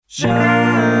Well,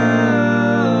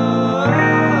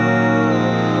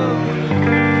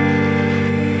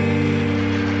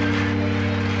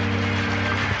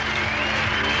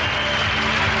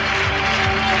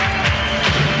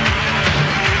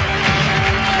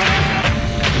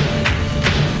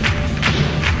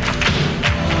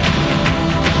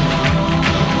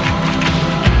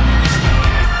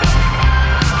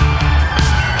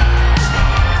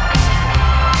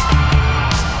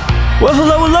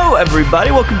 hello, everybody.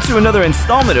 Welcome to another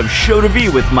installment of Show to V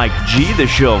with Mike G, the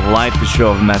show of life, the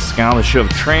show of mezcal, the show of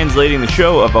translating, the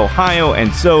show of Ohio,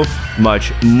 and so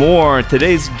much more.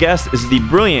 Today's guest is the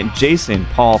brilliant Jason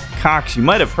Paul Cox. You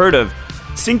might have heard of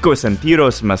Cinco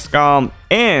Sentidos Mezcal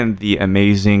and the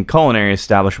amazing culinary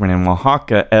establishment in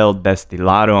Oaxaca, El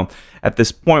Destilado. At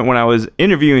this point, when I was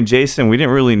interviewing Jason, we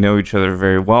didn't really know each other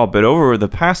very well, but over the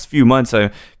past few months, I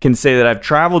can say that I've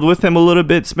traveled with him a little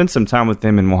bit, spent some time with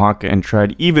him in Oaxaca, and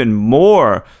tried even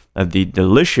more of the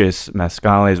delicious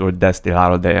mezcales or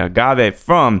destilado de agave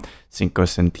from Cinco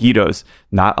Sentidos.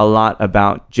 Not a lot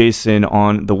about Jason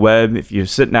on the web. If you're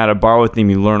sitting at a bar with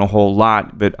him, you learn a whole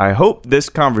lot, but I hope this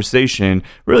conversation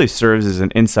really serves as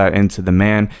an insight into the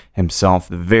man himself,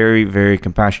 the very, very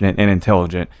compassionate and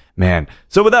intelligent man.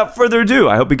 So without further ado,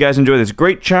 I hope you guys enjoy this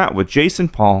great chat with Jason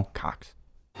Paul Cox.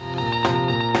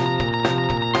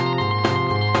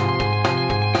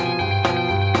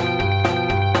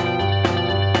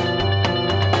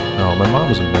 No, my mom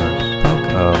was a nurse.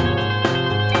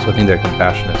 Okay. So I think that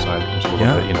compassionate side comes a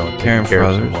little bit, caring for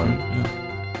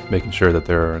others, making sure that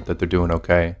they're doing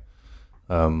okay.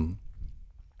 And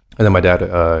then my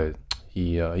dad,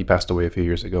 he passed away a few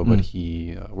years ago, but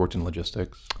he worked in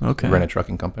logistics. Okay. He ran a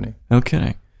trucking company. No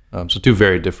kidding. So two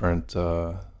very different,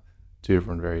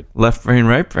 very left brain,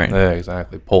 right brain. Yeah,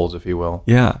 exactly, poles, if you will.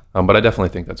 Yeah. But I definitely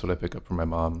think that's what I pick up from my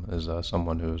mom is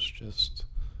someone who's just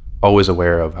always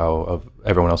aware of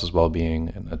everyone else's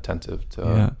well-being and attentive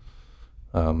to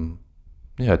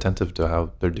attentive to how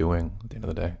they're doing at the end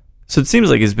of the day. So it seems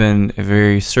like it's been a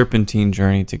very serpentine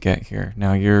journey to get here.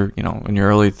 Now you're, in your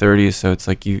early 30s, so it's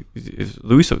like at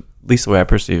least the way I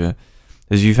perceive it,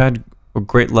 is you've had a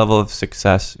great level of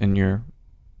success in your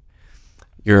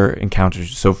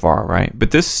encounters so far, right? But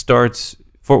this starts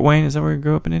Fort Wayne. Is that where you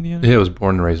grew up in Indiana? Yeah, I was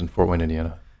born and raised in Fort Wayne,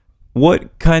 Indiana.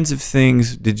 What kinds of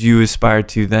things did you aspire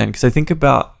to then? Because I think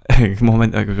about a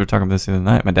moment, like we were talking about this the other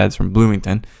night. My dad's from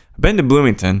Bloomington. I've been to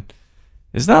Bloomington.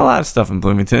 There's not a lot of stuff in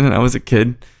Bloomington, and I was a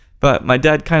kid. But my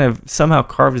dad kind of somehow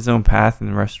carved his own path in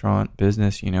the restaurant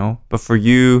business, But for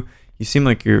you, you seem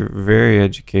like you're very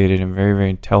educated and very, very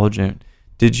intelligent.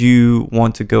 Did you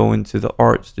want to go into the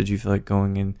arts? Did you feel like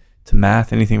going into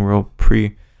math? Anything real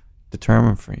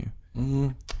predetermined for you?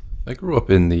 I grew up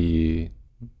I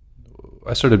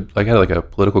had a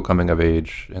political coming of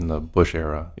age in the Bush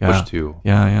era, Bush 2.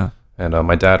 Yeah. And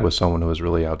my dad was someone who was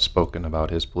really outspoken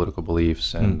about his political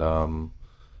beliefs. And I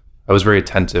was very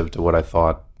attentive to what I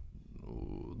thought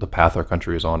the path our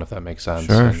country is on, if that makes sense.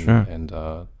 Sure. And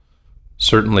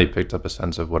certainly picked up a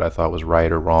sense of what I thought was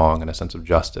right or wrong and a sense of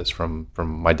justice from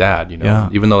my dad,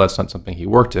 Even though that's not something he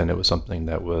worked in, it was something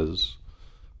that was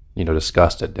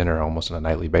discussed at dinner almost on a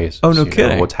nightly basis. Oh, no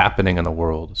kidding. What's happening in the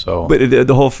world. So, but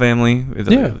the whole family,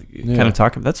 kind of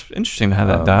talking. That's interesting to have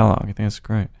that dialogue. I think that's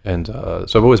great. And so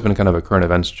I've always been kind of a current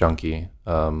events junkie.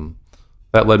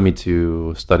 That led me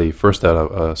to study first at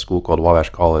a school called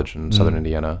Wabash College in Southern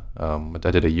Indiana.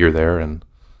 I did a year there, and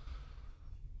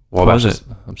Wabash. How was it?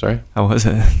 I'm sorry? How was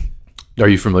it? Are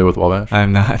you familiar with Wabash?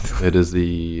 I'm not. It is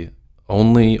the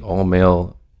only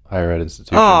all-male higher ed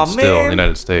institution still in the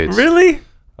United States. Really?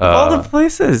 Of all the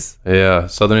places. Yeah,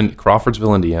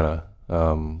 Crawfordsville, Indiana,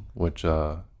 which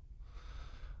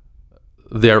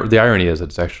the irony is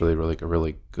it's actually really a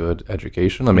really good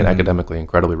education. I mean, academically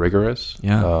incredibly rigorous.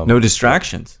 Yeah, no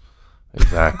distractions.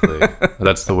 Exactly.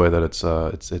 That's the way that it's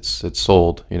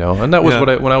sold, And that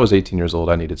was when I was 18 years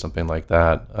old, I needed something like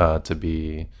that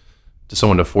to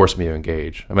someone to force me to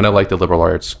engage. I mean, I like the liberal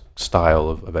arts style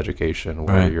of education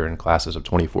where you're in classes of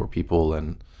 24 people,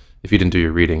 and if you didn't do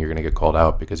your reading, you're going to get called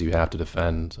out because you have to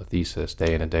defend a thesis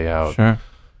day in and day out. Sure.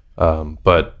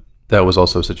 But that was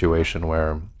also a situation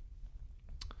where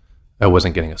I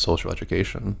wasn't getting a social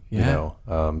education.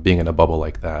 Being in a bubble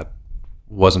like that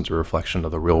wasn't a reflection of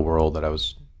the real world that I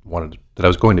was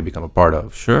going to become a part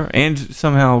of. Sure, and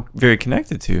somehow very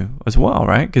connected to as well,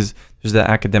 right? Because there's the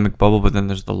academic bubble, but then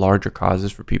there's the larger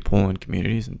causes for people and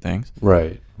communities and things.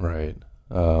 Right.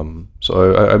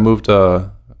 So I moved to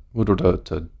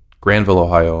Granville,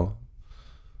 Ohio.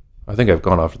 I think I've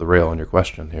gone off the rail on your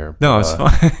question here. No, it's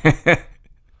fine.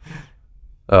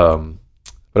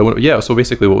 So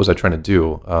basically, what was I trying to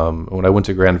do? When I went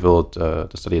to Granville to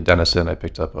study at Denison, I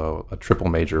picked up a triple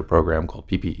major program called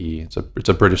PPE. It's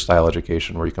a British style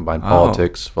education where you combine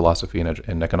politics, philosophy,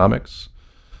 and economics,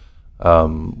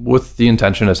 with the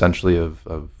intention essentially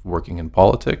of working in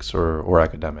politics or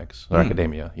academics or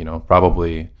academia.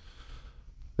 Probably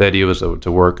the idea was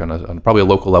to work on probably a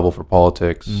local level for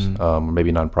politics,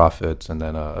 maybe nonprofits, and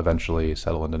then eventually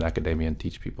settle into academia and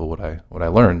teach people what I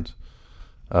learned.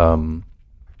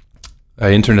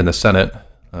 I interned in the Senate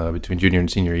between junior and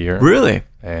senior year. Really?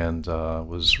 And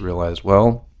realized,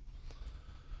 well,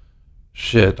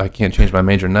 shit, I can't change my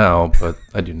major now, but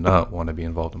I do not want to be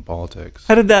involved in politics.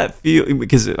 How did that feel?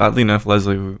 Because oddly enough,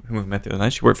 Leslie, who we met the other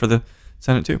night, she worked for the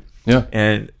Senate too. Yeah.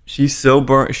 And she's so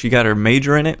burnt. She got her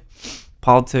major in it,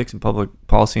 politics and public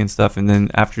policy and stuff. And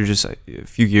then after just a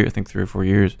few years, I think 3 or 4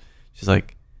 years, she's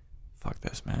like, fuck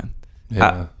this, man.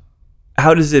 Yeah.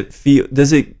 How does it feel?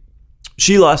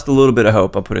 She lost a little bit of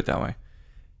hope, I'll put it that way.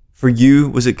 For you,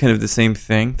 was it kind of the same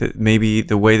thing, that maybe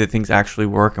the way that things actually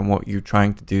work and what you're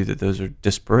trying to do, that those are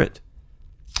disparate?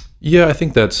 Yeah, I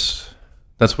think that's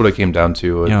what it came down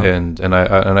to. Yeah. And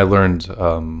I learned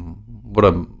what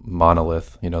a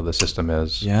monolith, the system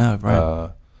is. Yeah, right.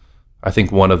 I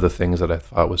think one of the things that I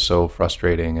thought was so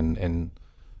frustrating, and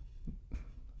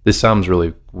this sounds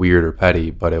really weird or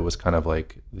petty, but it was kind of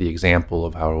like the example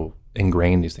of how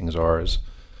ingrained these things are, is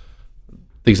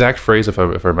the exact phrase, if I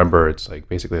remember, it's like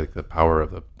basically like the power of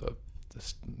the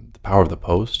power of the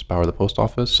post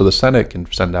office. So the Senate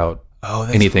can send out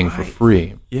anything for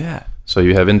free. Yeah. So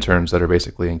you have interns that are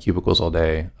basically in cubicles all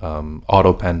day,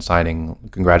 auto pen signing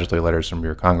congratulatory letters from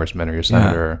your congressman or your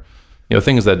senator,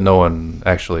 things that no one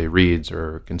actually reads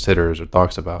or considers or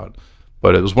talks about.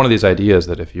 But it was one of these ideas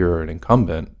that if you're an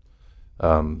incumbent,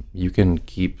 you can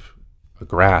keep a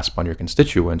grasp on your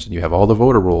constituents, and you have all the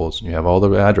voter rolls and you have all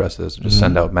the addresses, and just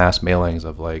send out mass mailings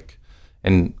of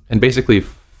and basically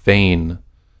feign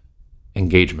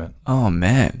engagement. Oh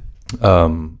man.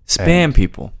 Spam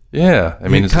people. Yeah. I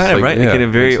mean, it's kind of right. Yeah, in a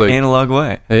very analog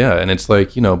way. Yeah. And it's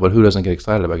like, but who doesn't get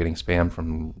excited about getting spammed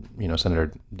from,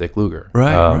 Senator Dick Lugar?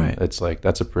 Right. Right. It's like,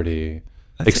 that's a pretty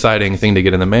exciting thing to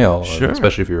get in the mail, sure.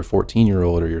 Especially if you're a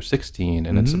 14-year-old or you're 16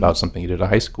 and it's about something you did at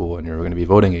high school and you're going to be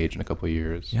voting age in a couple of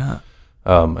years. Yeah.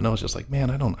 And I was just like,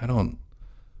 man, I don't.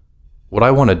 What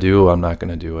I want to do, I'm not going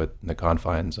to do it in the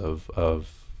confines of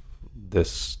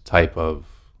this type of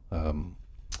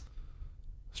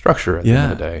structure at the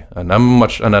end of the day. And I'm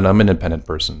an independent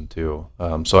person too,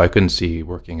 so I couldn't see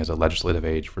working as a legislative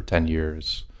age for 10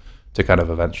 years to kind of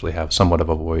eventually have somewhat of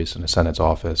a voice in a Senate's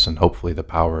office, and hopefully the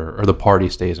power or the party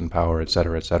stays in power, et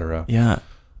cetera, et cetera. Yeah.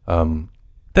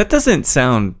 That doesn't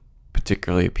sound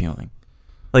particularly appealing.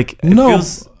 Like it no.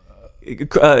 feels.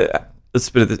 Let's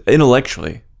put it this,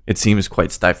 intellectually, it seems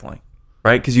quite stifling,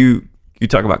 right? Because you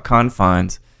talk about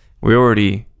confines. We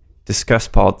already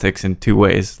discussed politics in 2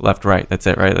 ways, left, right. That's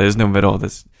it, right? There's no middle of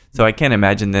this. So I can't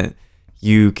imagine that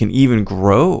you can even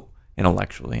grow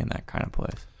intellectually in that kind of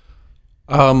place.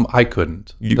 I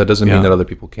couldn't. That doesn't mean that other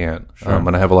people can't. Sure.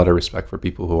 And I have a lot of respect for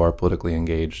people who are politically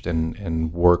engaged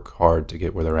and work hard to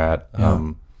get where they're at.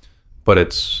 Yeah. But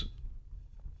it's,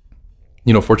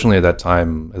 fortunately at that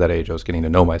time, at that age, I was getting to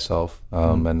know myself.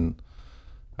 And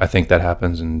I think that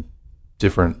happens in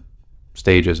different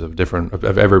stages of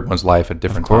everyone's life at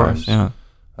different times. Yeah.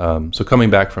 So coming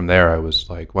back from there, I was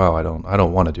like, wow, I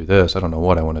don't want to do this. I don't know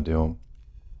what I want to do.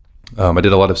 I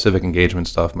did a lot of civic engagement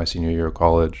stuff my senior year of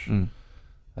college.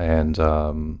 And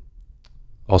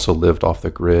also lived off the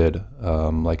grid. I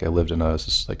lived in a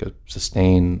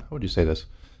sustained, how would you say this?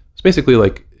 It's basically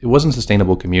like, it wasn't a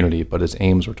sustainable community, but its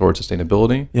aims were towards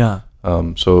sustainability. Yeah.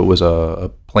 So it was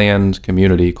a planned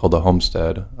community called the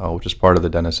Homestead, which is part of the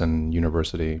Denison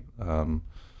University. So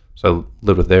I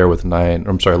lived with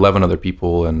 11 other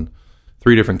people in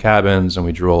 3 different cabins, and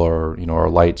we drew all our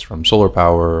lights from solar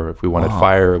power. If we wanted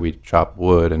fire, we'd chop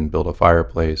wood and build a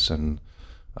fireplace, and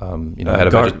had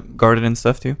a garden and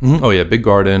stuff too. Oh yeah, big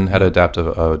garden. Had to adapt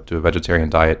to a vegetarian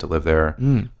diet to live there.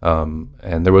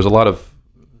 And there was a lot of,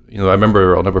 I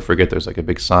remember, I'll never forget. There's like a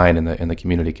big sign in the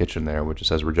community kitchen there, which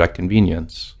says "Reject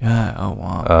Convenience." Yeah. Oh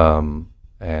wow.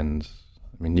 And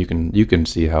I mean, you can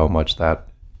see how much that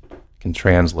can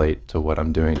translate to what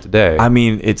I'm doing today. I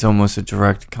mean, it's almost a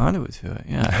direct conduit to it.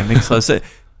 Yeah, it makes a lot of sense.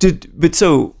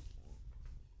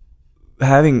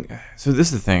 So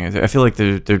this is the thing. I feel like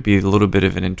there'd be a little bit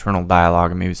of an internal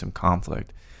dialogue and maybe some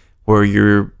conflict where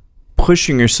you're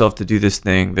pushing yourself to do this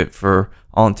thing that for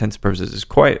all intents and purposes is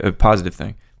quite a positive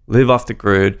thing. Live off the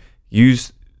grid,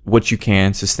 use what you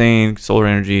can, sustain solar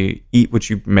energy, eat what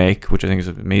you make, which I think is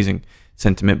an amazing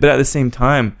sentiment. But at the same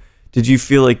time, Did you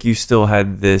feel like you still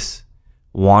had this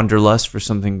wanderlust for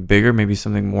something bigger, maybe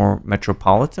something more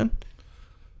metropolitan?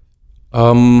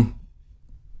 I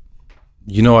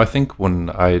think when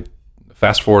I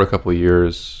fast forward a couple of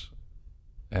years,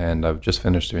 and I've just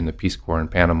finished doing the Peace Corps in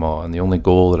Panama, and the only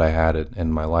goal that I had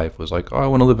in my life was like, I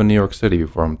want to live in New York City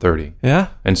before I'm 30. Yeah.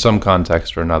 In some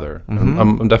context or another. Mm-hmm.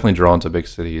 I'm definitely drawn to big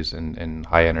cities and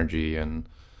high energy and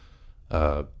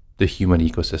the human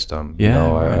ecosystem.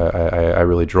 Yeah, I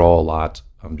really draw a lot.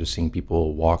 I'm just seeing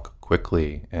people walk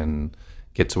quickly and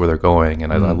get to where they're going,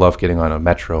 and I love getting on a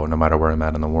metro no matter where I'm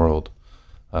at in the world.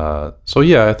 So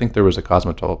yeah, I think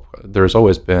there's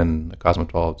always been a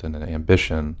cosmopolitan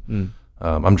ambition.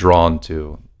 I'm drawn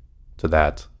to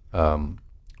that.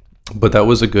 But that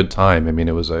was a good time. I mean,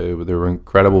 there were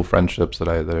incredible friendships that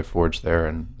I forged there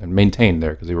and maintained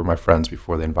there because they were my friends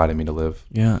before they invited me to live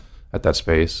at that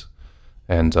space.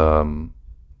 And I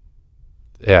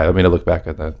look back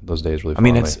at those days really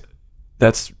fondly.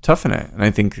 That's tough and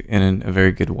I think in a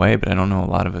very good way, but I don't know a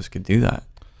lot of us could do that.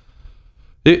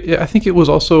 I think it was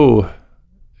also,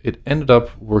 it ended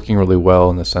up working really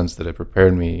well in the sense that it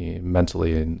prepared me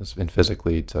mentally and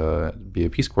physically to be a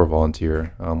Peace Corps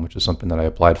volunteer, which is something that I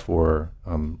applied for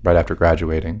right after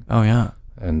graduating. Oh, yeah.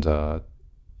 And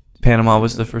Panama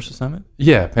was the first assignment?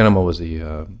 Yeah, Panama was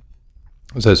I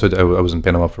was in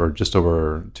Panama for just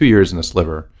over 2 years in a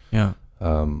sliver,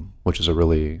 which is a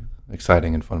really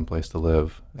exciting and fun place to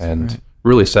live. That's and great.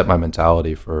 Really set my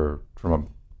mentality from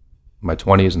my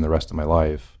 20s and the rest of my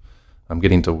life. I'm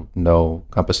getting to know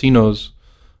campesinos,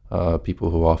 people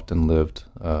who often lived,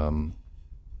 hand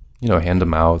to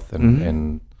mouth,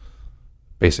 and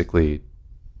basically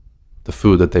the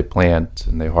food that they plant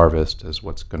and they harvest is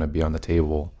what's going to be on the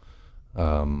table.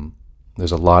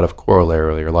 There's a lot of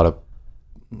corollary,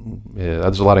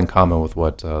 there's a lot in common with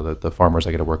what the farmers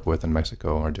I get to work with in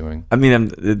Mexico are doing. I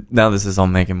mean, now this is all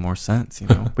making more sense,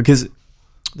 because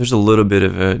there's a little bit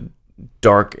of a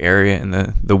dark area in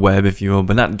the web, if you will,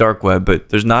 but not dark web, but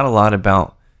there's not a lot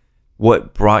about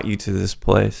what brought you to this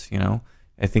place.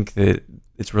 I think that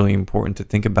it's really important to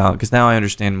think about, because now I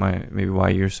understand maybe why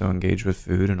you're so engaged with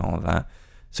food and all of that.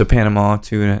 So Panama,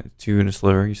 two in a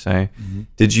sliver, you say. Mm-hmm.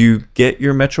 Did you get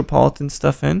your metropolitan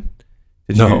stuff in?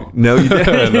 No, you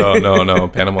didn't? No,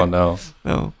 Panama, no.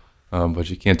 No. But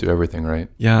you can't do everything, right?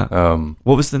 Yeah.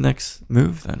 What was the next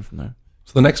move then from there?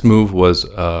 So the next move was,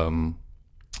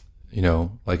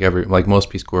 like most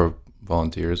Peace Corps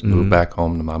volunteers, move back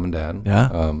home to mom and dad. Yeah.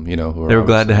 Who they were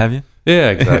glad to have you. Yeah,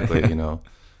 exactly.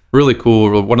 Really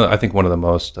cool. I think one of the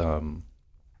most, to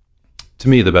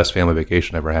me, the best family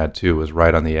vacation I ever had too was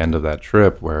right on the end of that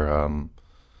trip where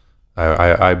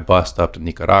I bussed up to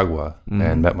Nicaragua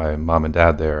and met my mom and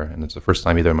dad there, and it's the first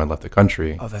time either of them had left the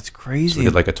country. Oh, that's crazy. So we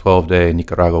did like a 12-day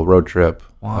Nicaragua road trip.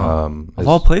 Wow. Of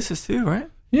all places too, right?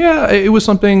 Yeah, it was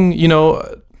something,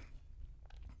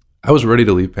 I was ready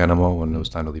to leave Panama when it was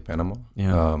time to leave Panama.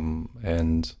 Yeah.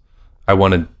 And I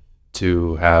wanted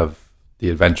to have the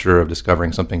adventure of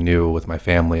discovering something new with my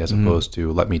family as opposed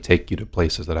to let me take you to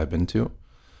places that I've been to.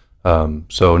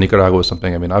 So Nicaragua was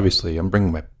something, obviously I'm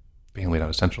bringing my family down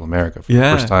to Central America for the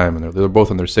first time, and they're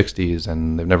both in their 60s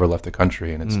and they've never left the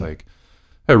country. And it's like,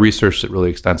 I researched it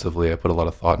really extensively. I put a lot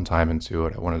of thought and time into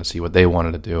it. I wanted to see what they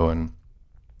wanted to do, and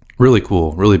really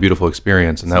cool, really beautiful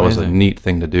experience. And that was a neat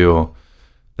thing to do.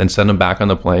 Then send them back on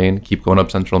the plane, keep going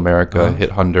up Central America,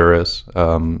 hit Honduras,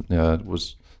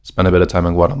 spend a bit of time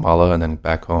in Guatemala, and then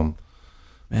back home.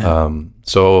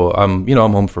 So I'm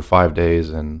home for 5 days,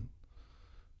 and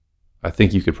I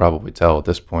think you could probably tell at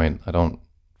this point, I don't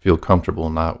feel comfortable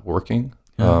not working.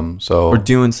 Or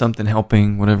doing something,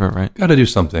 helping, whatever, right? Got to do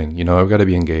something, I've got to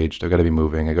be engaged. I've got to be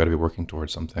moving. I've got to be working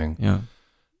towards something. Yeah.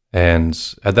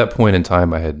 And at that point in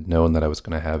time, I had known that I was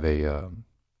going to have a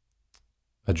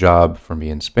job for me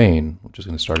in Spain, which is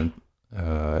going to start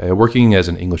working as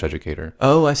an English educator.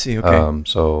 Oh, I see. Okay.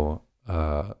 So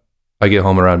I get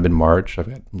home around mid-March. I've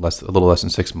got a little less than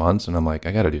 6 months, and I'm like,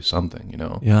 I got to do something,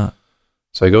 Yeah.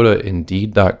 So I go to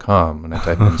Indeed.com and I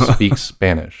type in "speak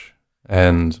Spanish,"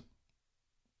 and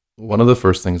one of the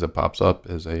first things that pops up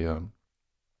is a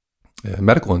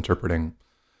medical interpreting,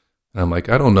 and I'm like,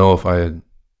 I don't know if I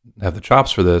have the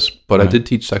chops for this, but I did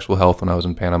teach sexual health when I was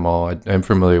in Panama. I'm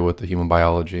familiar with the human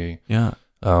biology. Yeah.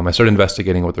 I started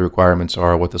investigating what the requirements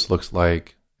are, what this looks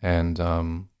like, and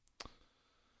I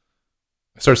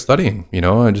start studying.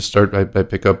 I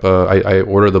pick up, I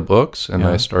order the books, and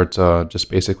I start just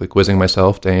basically quizzing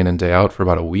myself day in and day out for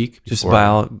about a week. Just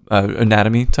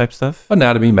anatomy type stuff?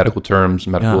 Anatomy, medical terms,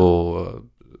 medical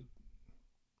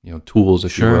tools,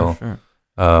 if you will. Sure.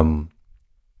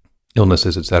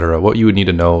 illnesses, etc. What you would need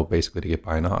to know basically to get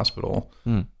by in a hospital.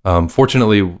 Hmm.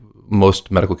 Fortunately,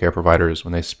 most medical care providers,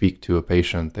 when they speak to a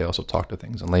patient, they also talk to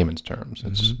things in layman's terms.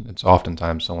 It's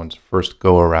oftentimes someone's first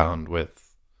go around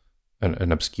with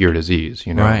an obscure disease,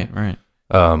 you know? Right.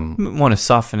 Want to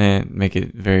soften it, make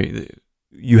it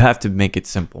you have to make it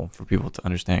simple for people to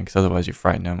understand, because otherwise you're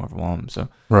frightened and overwhelmed. So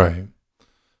right.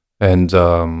 And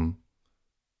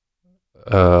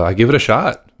I give it a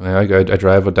shot. I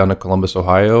drive down to Columbus,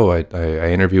 Ohio.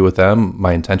 I interview with them.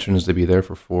 My intention is to be there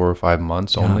for 4 or 5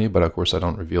 months only, but of course I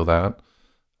don't reveal that.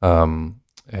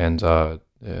 And I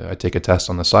take a test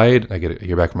on the site. I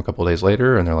hear back from a couple of days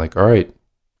later, and they're like, "All right,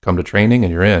 come to training,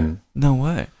 and you're in." No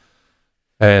way.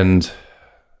 And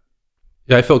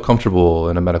yeah, I felt comfortable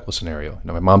in a medical scenario. You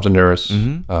know, my mom's a nurse,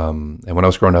 and when I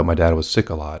was growing up, my dad was sick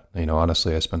a lot. You know,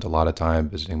 honestly, I spent a lot of time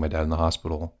visiting my dad in the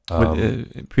hospital.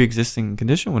 What pre-existing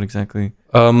condition? What exactly?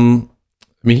 I mean,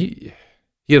 he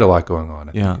had a lot going on.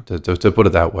 I think, to put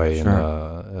it that way. Sure.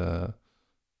 And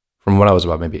from when I was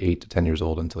about maybe 8 to 10 years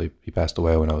old until he passed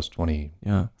away when I was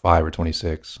 25 or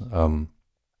 26.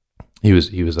 He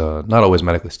was not always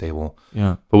medically stable.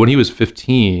 Yeah. But when he was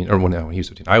 15, or when he was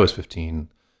 15, I was 15.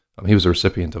 He was a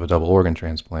recipient of a double organ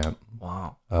transplant.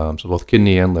 Wow. So both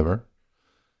kidney and liver.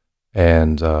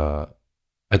 And at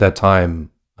that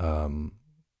time,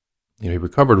 he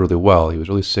recovered really well. He was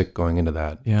really sick going into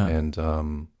that. Yeah. And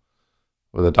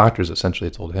well, the doctors essentially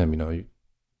told him,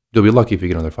 you'll be lucky if you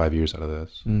get another 5 years out of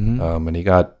this. And he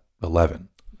got 11.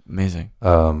 Amazing.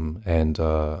 And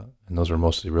those were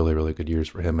mostly really, really good years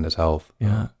for him and his health.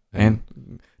 Yeah.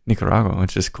 And Nicaragua,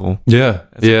 which is cool. Yeah.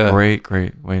 That's a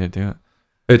great way to do it.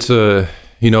 It's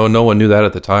no one knew that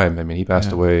at the time. I mean, he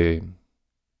passed away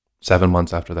 7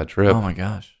 months after that trip. Oh my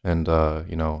gosh. And,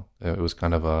 it was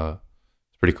kind of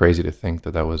it's pretty crazy to think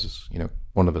that was,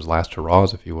 one of his last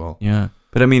hurrahs, if you will. Yeah.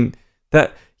 But I mean,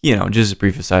 that, just a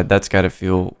brief aside, that's got to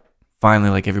feel finally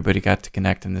like everybody got to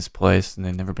connect in this place and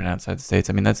they've never been outside the States.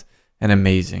 I mean, that's an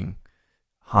amazing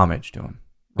homage to him.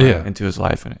 Right? Yeah. And to his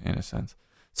life in a sense.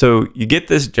 So you get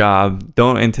this job,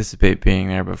 don't anticipate being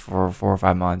there, but for 4 or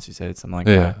 5 months, you said something like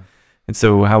that. And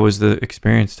so how was the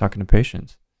experience talking to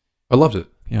patients? I loved it.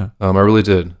 Yeah. I really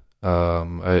did.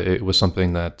 It was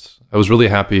something that I was really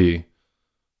happy.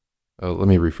 Let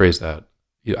me rephrase that.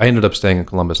 I ended up staying in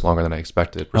Columbus longer than I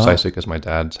expected, precisely because my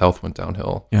dad's health went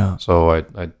downhill. Yeah. So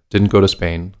I didn't go to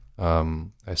Spain.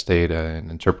 I stayed in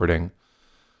interpreting.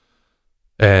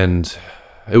 And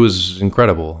it was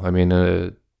incredible. I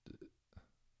mean,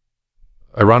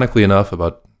 ironically enough,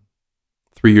 about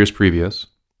 3 years previous,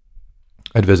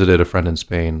 I'd visited a friend in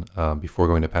Spain before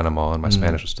going to Panama, and my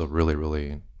Spanish was still really,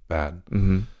 really bad.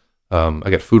 I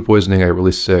got food poisoning. I got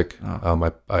really sick.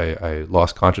 I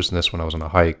lost consciousness when I was on a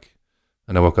hike,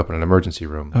 and I woke up in an emergency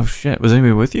room. Oh, shit. Was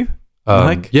anybody with you?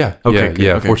 Hike? Yeah. Okay,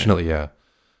 yeah. Okay, fortunately, yeah.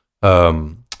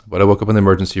 But I woke up in the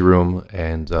emergency room,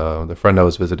 and the friend I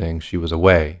was visiting, she was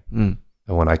away. And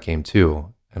when I came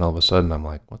to, and all of a sudden, I'm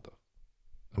like, what the?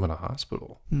 I'm in a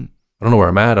hospital. I don't know where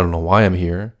I'm at. I don't know why I'm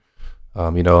here.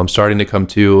 I'm starting to come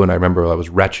to, and I remember I was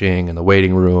retching in the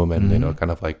waiting room, and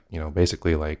kind of like,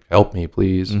 basically like, help me,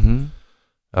 please. And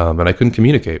I couldn't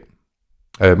communicate.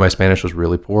 My Spanish was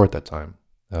really poor at that time.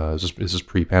 This is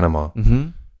pre-Panama,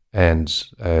 and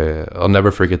I'll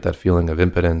never forget that feeling of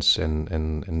impotence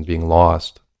and being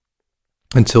lost.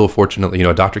 Until, fortunately,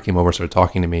 a doctor came over, started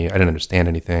talking to me. I didn't understand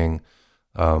anything.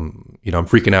 I'm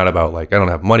freaking out about, like, I don't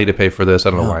have money to pay for this.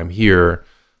 I don't know why I'm here.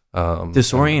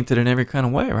 Disoriented in every kind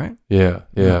of way, right? Yeah.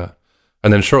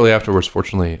 And then shortly afterwards,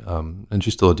 fortunately, and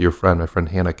she's still a dear friend, my friend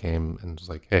Hannah came and was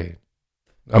like, hey,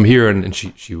 I'm here. And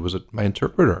she was my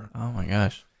interpreter. Oh my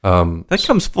gosh. That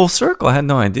comes full circle. I had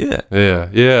no idea.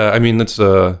 Yeah. I mean,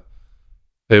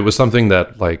 it was something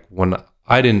that, like, when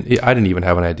I didn't even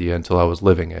have an idea until I was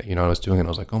living it. I was doing it. And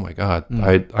I was like, oh my God,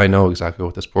 I know exactly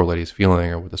what this poor lady is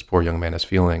feeling, or what this poor young man is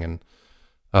feeling. And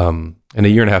in a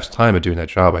year and a half's time of doing that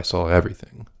job, I saw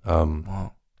everything.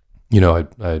 Wow.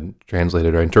 I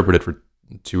translated or interpreted for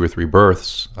 2 or 3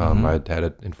 births. I'd had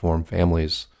to inform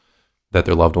families that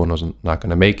their loved one was not going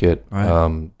to make it.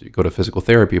 Right. Go to physical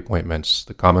therapy appointments,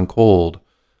 the common cold,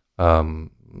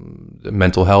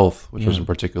 mental health, which wasn't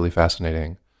particularly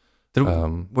fascinating. Did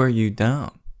it wear you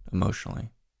down emotionally?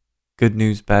 Good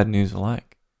news, bad news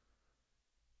alike.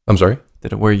 I'm sorry?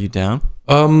 Did it wear you down?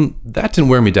 That didn't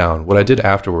wear me down. What I did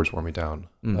afterwards wore me down.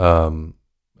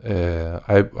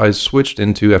 I switched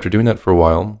into, after doing that for a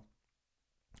while,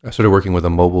 I started working with a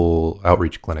mobile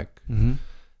outreach clinic.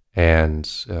 And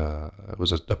I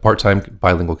was a part-time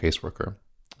bilingual caseworker.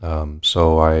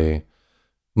 So I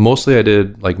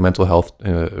did like mental health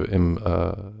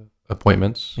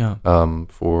appointments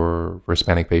for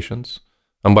Hispanic patients.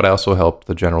 But I also helped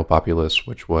the general populace,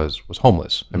 which was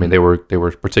homeless. I mean, they were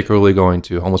particularly going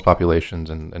to homeless populations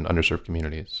and underserved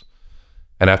communities.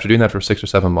 And after doing that for 6 or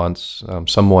 7 months,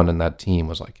 someone in that team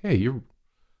was like, "Hey,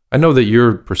 I know that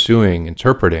you're pursuing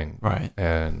interpreting, right?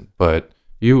 But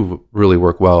you really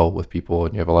work well with people,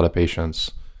 and you have a lot of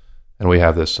patience. And we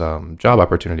have this job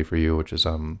opportunity for you, which is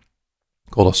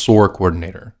called a SOAR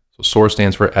coordinator. So SOAR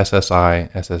stands for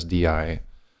SSI, SSDI,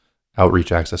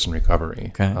 Outreach, Access, and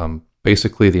Recovery. Okay.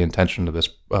 Basically, the intention of this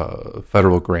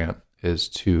federal grant is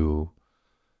to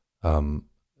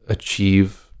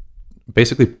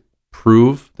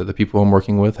prove that the people I'm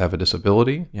working with have a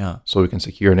disability, so we can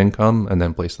secure an income and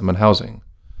then place them in housing.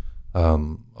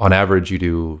 On average, you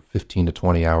do 15 to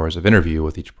 20 hours of interview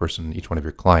with each person, each one of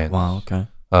your clients. Wow, okay.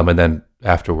 And then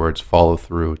afterwards follow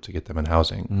through to get them in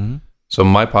housing. Mm-hmm. So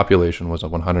my population was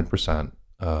 100%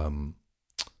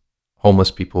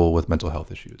 homeless people with mental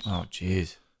health issues. Oh,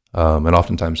 geez. And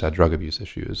oftentimes had drug abuse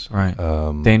issues. Right.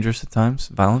 Dangerous at times?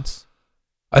 Violence?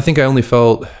 I think I only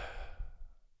felt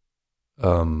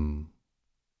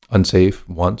unsafe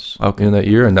once in that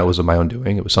year, and that was of my own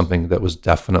doing. It was something that was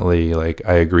definitely like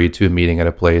I agreed to a meeting at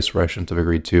a place where I shouldn't have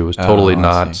agreed to. It was totally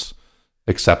not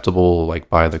acceptable like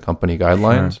by the company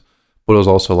guidelines. Sure. But it was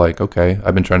also like, okay,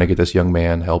 I've been trying to get this young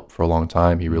man help for a long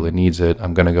time. He really needs it.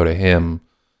 I'm going to go to him,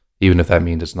 even if that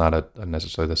means it's not a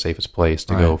necessarily the safest place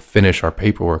to go finish our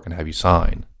paperwork and have you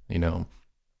sign, you know.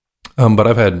 But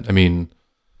I've had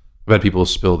people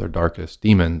spill their darkest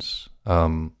demons,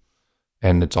 and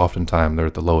it's oftentimes they're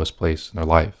at the lowest place in their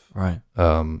life. Right.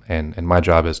 And my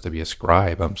job is to be a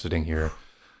scribe. I'm sitting here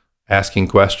asking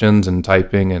questions and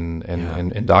typing and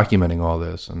documenting all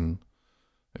this. And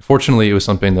fortunately, it was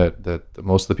something that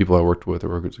most of the people I worked with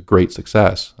were a great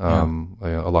success. A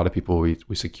lot of people,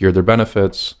 we secured their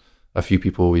benefits. A few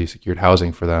people, we secured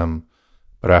housing for them.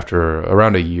 But after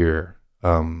around a year,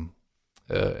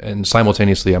 and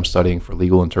simultaneously, I'm studying for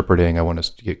legal interpreting. I want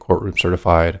to get courtroom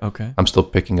certified. Okay. I'm still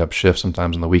picking up shifts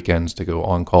sometimes on the weekends to go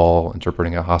on call,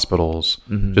 interpreting at hospitals,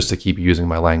 just to keep using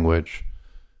my language.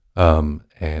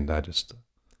 And I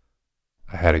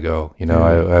had to go. You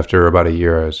know, after about a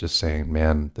year, I was just saying,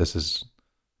 man, this is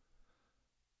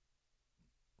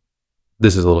a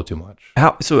little too much.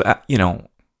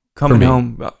 Coming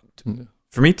home,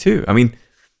 for me too. I mean,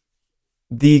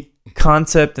 the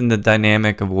concept and the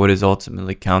dynamic of what is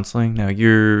ultimately counseling. Now,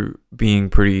 you're being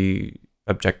pretty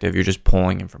objective. You're just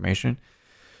pulling information.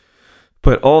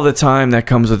 But all the time, that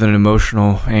comes with an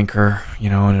emotional anchor,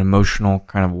 an emotional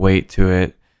kind of weight to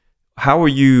it. How are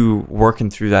you working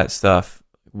through that stuff?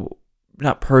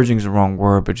 Not purging is the wrong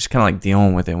word, but just kind of like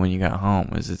dealing with it when you got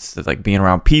home. Is it like being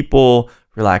around people,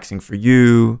 relaxing for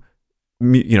you?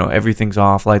 Everything's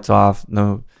off, lights off,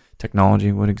 no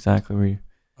technology. What exactly were you?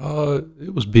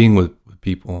 It was being with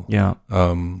people. Yeah.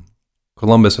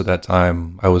 Columbus at that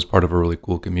time, I was part of a really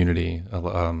cool community.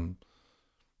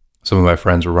 Some of my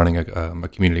friends were running a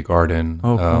community garden.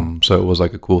 Oh, cool. So it was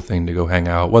like a cool thing to go hang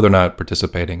out, whether or not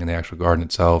participating in the actual garden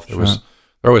itself. There were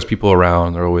always people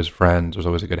around. There were always friends. There was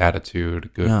always a good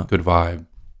attitude, good vibe.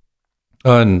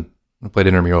 And I played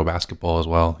intramural basketball as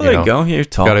well. There you go. You're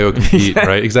tall. Gotta go compete,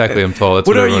 right? Exactly. I'm tall. That's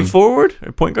what are you, forward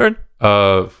or point guard?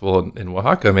 Well, in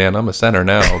Oaxaca, man, I'm a center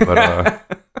now, but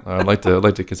I'd like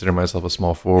to consider myself a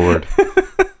small forward.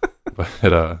 But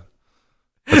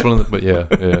that's one of the. But yeah.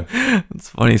 That's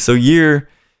funny. So you're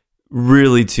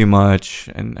really too much,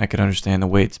 and I could understand the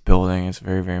weight's building. It's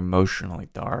very, very emotionally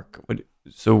dark.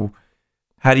 So,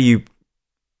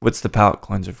 what's the palate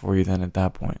cleanser for you then at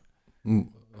that point?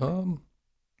 I'm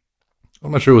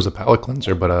not sure it was a palate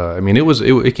cleanser, but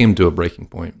it came to a breaking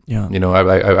point. Yeah.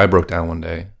 I broke down one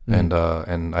day, and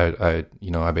I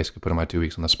basically put in my 2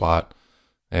 weeks on the spot,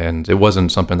 and it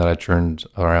wasn't something that I turned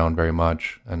around very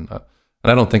much, and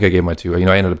I don't think I gave my 2.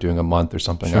 I ended up doing a month or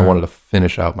something. Sure. I wanted to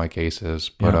finish out my cases,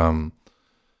 but I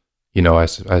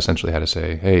essentially had to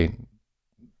say, hey,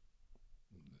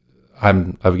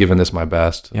 I've given this my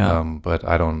best, but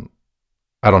I don't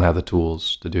have the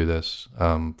tools to do this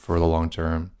for the long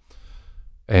term.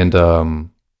 And so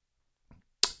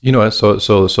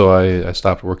I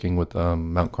stopped working with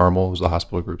Mount Carmel, was the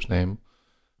hospital group's name,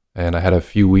 and I had a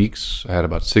few weeks. I had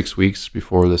about 6 weeks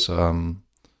before this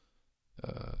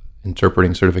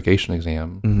interpreting certification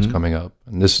exam was coming up,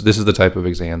 and this is the type of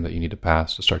exam that you need to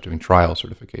pass to start doing trial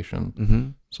certification. Mm-hmm.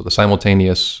 So the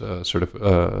simultaneous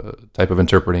type of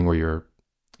interpreting where you're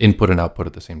input and output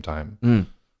at the same time. The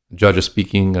judge is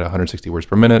speaking at 160 words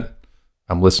per minute.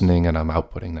 I'm listening and I'm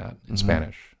outputting that in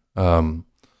Spanish.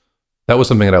 that was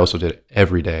something that I also did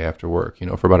every day after work,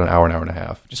 for about an hour and a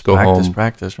half. Just go home,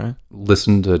 practice, right?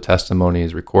 listen to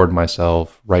testimonies, record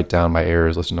myself, write down my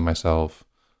errors, listen to myself.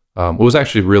 It was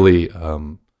actually really,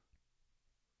 the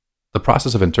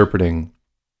process of interpreting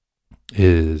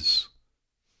is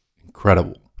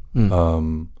incredible.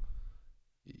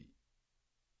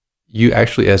 You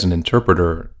actually, as an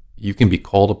interpreter, you can be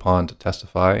called upon to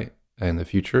testify in the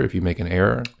future if you make an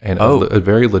error, and a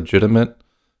very legitimate,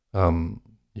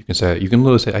 you can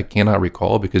literally say, I cannot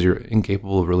recall, because you're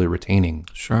incapable of really retaining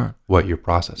what you're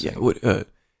processing. Yeah,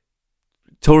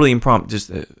 totally impromptu.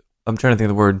 Just I'm trying to think of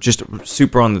the word. Just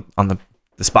super on the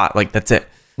spot. Like, that's it.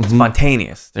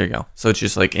 Spontaneous. There you go. So it's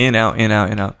just like in, out, in,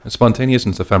 out, in, out. It's spontaneous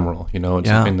and it's ephemeral. It's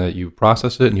something that you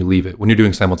process it and you leave it when you're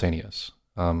doing simultaneous.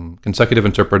 Consecutive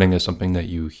interpreting is something that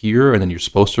you hear and then you're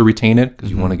supposed to retain it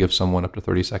because you want to give someone up to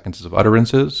 30 seconds of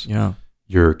utterances. Yeah.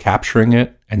 You're capturing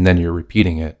it and then you're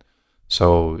repeating it.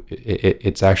 So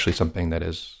it's actually something that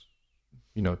is,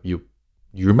 you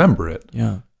remember it.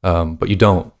 Yeah. But you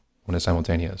don't when it's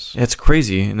simultaneous. It's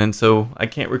crazy. And then so I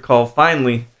can't recall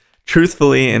finally,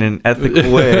 truthfully, in an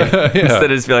ethical way,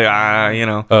 instead of just be like, I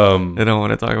don't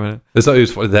want to talk about it. It's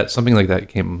always funny that something like that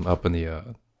came up in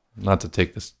the, not to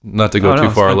go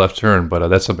too far left turn, but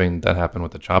that's something that happened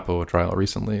with the Chapo trial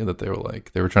recently, that they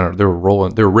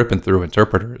were ripping through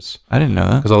interpreters. I didn't know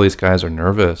that. Because all these guys are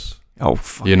nervous. Oh,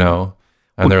 fuck.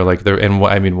 And they're like,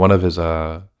 one of his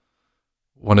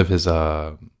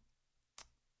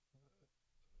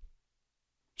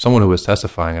someone who was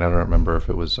testifying, and I don't remember if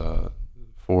it was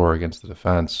for or against the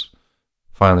defense,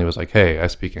 finally was like, hey, I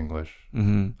speak English.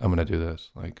 I'm going to do this.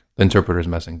 Like, the interpreter's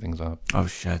messing things up. Oh,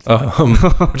 shit.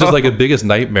 Which is like a biggest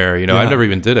nightmare. I never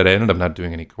even did it. I ended up not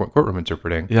doing any courtroom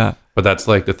interpreting. Yeah. But that's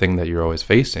like the thing that you're always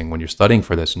facing when you're studying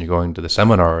for this and you're going to the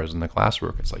seminars and the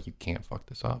classwork. It's like, you can't fuck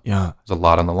this up. Yeah. There's a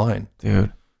lot on the line.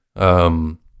 Dude.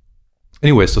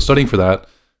 Anyway, so studying for that,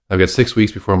 I've got 6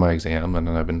 weeks before my exam, and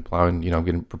then I've been plowing,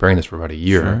 preparing this for about a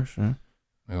year. Sure.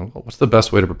 What's the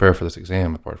best way to prepare for this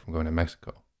exam apart from going to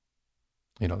Mexico?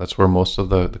 That's where most of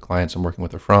the clients I'm working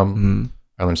with are from.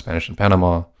 I learned Spanish in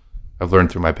Panama. I've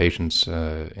learned through my patients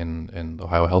in the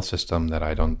Ohio health system that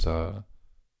I don't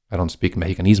speak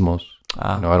Mexicanismos.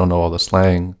 I don't know all the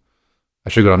slang. I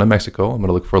should go down to Mexico. I'm going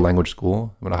to look for a language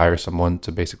school. I'm going to hire someone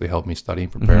to basically help me study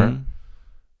and prepare.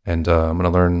 And I'm going to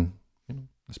learn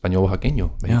Español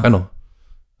Oaxaqueño, Mexicano.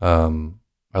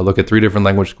 I look at 3 different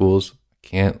language schools.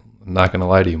 I'm not going to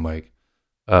lie to you, Mike.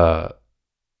 I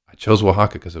chose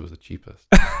Oaxaca because it was the cheapest.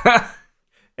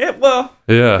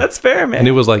 That's fair, man. And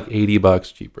it was like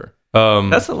 $80 cheaper.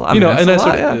 That's a lot. And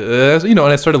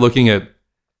I started looking at.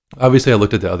 Obviously, I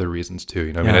looked at the other reasons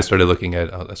too. I started looking at.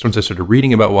 As soon as I started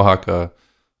reading about Oaxaca,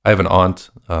 I have an aunt.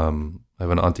 I have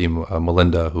an auntie,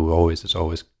 Melinda, who has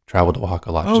always traveled to Oaxaca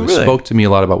a lot. Oh, she spoke to me a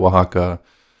lot about Oaxaca.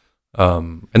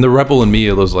 And the rebel in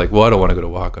me was like, well, I don't want to go to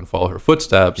Oaxaca and follow her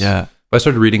footsteps. Yeah. But I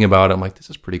started reading about it. I'm like, this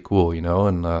is pretty cool,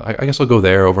 and I guess I'll go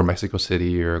there over Mexico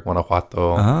City or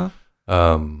Guanajuato.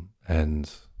 And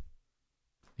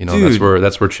Dude,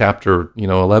 that's where chapter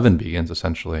 11 begins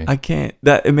essentially.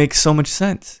 It makes so much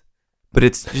sense, but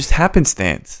it's just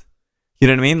happenstance. You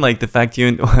know what I mean? Like the fact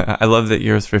I love that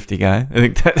you're a thrifty guy. I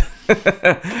think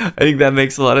that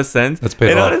makes a lot of sense. That's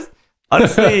paid off.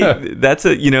 Honestly, that's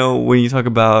when you talk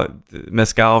about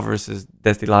mezcal versus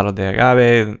destilado de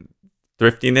agave,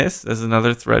 thriftiness as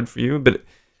another thread for you, but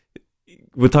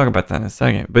we'll talk about that in a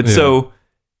second. But So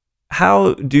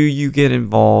how do you get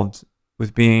involved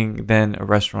with being then a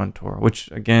restaurateur, which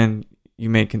again, you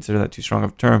may consider that too strong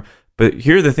of a term, but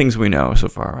here are the things we know so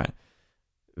far, right?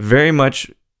 Very much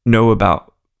know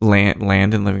about land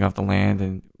and living off the land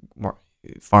and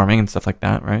farming and stuff like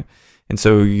that, right? And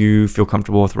so you feel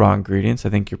comfortable with raw ingredients. I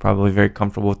think you're probably very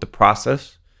comfortable with the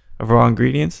process of raw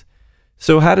ingredients.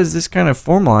 So how does this kind of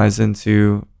formalize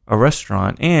into a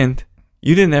restaurant? And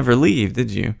you didn't ever leave,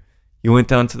 did you? You went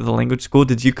down to the language school.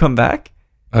 Did you come back?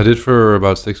 I did for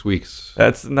about 6 weeks.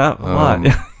 That's not a lot.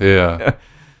 Yeah.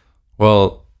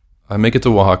 Well, I make it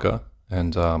to Oaxaca,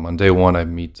 and on day one, I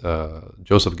meet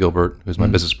Joseph Gilbert, who's my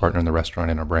business partner in the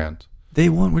restaurant and our brand. Day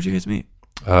one? Where'd you guys meet?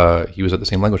 He was at the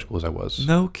same language school as I was.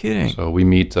 No kidding. So we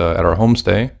meet at our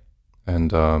homestay,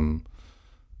 and I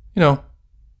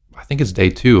think it's day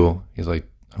 2. He's like,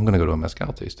 I'm going to go to a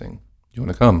mezcal tasting. You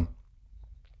want to come?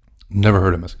 Never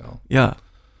heard of mezcal. Yeah.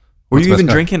 Were you even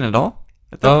drinking at all?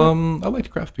 At that point? I liked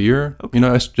craft beer. Okay.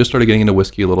 I just started getting into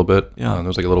whiskey a little bit. Yeah. There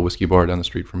was like a little whiskey bar down the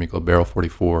street from me called Barrel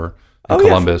 44 in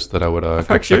Columbus that I would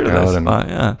go check out.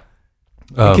 Yeah.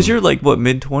 Because you're like, what,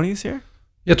 mid-20s here?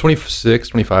 Yeah, 26,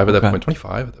 25 at that point.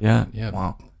 25 at that point. Yeah.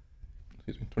 Wow.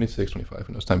 Excuse me, 26, 25.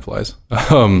 Who knows? Time flies.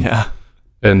 Yeah.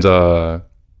 And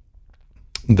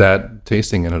that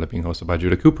tasting ended up being hosted by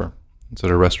Judah Cooper. It's at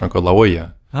a restaurant called La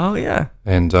Olla. Oh, yeah.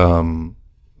 And,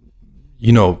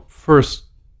 first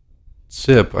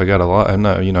sip, I got a lot. I'm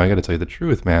not, I got to tell you the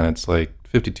truth, man. It's like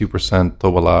 52%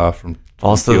 Tobala from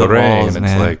Falls to the walls, and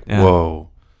it's like, whoa,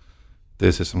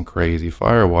 this is some crazy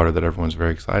fire water that everyone's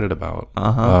very excited about.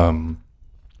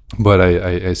 But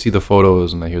I see the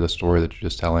photos and I hear the story that you're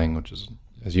just telling, which is,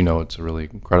 as you know, it's a really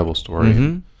incredible story.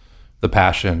 Mm-hmm. The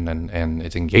passion and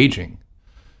it's engaging.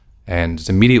 And it's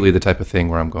immediately the type of thing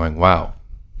where I'm going, wow,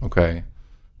 okay.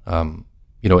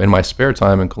 In my spare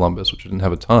time in Columbus, which I didn't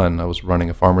have a ton, I was running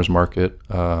a farmer's market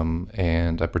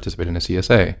and I participated in a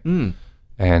CSA. Mm.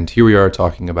 And here we are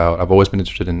talking about, I've always been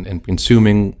interested in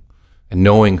consuming and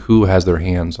knowing who has their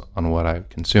hands on what I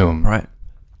consume. Right.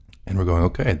 And we're going,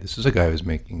 okay, this is a guy who's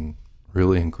making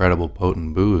really incredible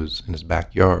potent booze in his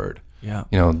backyard. Yeah.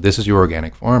 This is your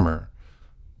organic farmer,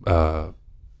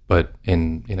 but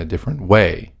in a different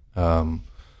way. So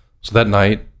that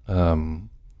night,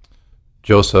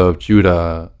 Joseph,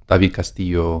 Judah, David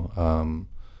Castillo,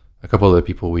 a couple of the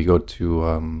people, we go to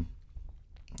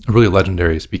a really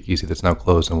legendary speakeasy that's now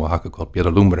closed in Oaxaca called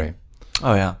Piedra Lumbre.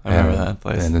 Oh, yeah. I remember that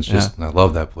place. And it's just, I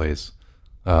love that place.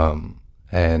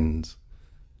 And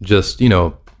just,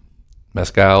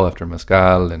 mezcal after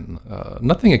mezcal and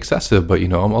nothing excessive, but,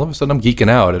 all of a sudden I'm geeking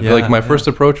out. I feel like my first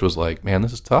approach was like, man,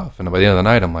 this is tough. And by the end of the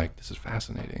night, I'm like, this is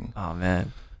fascinating. Oh,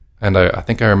 man. And I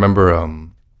think I remember,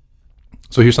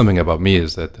 so here's something about me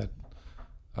is that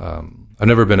I've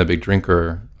never been a big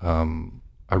drinker.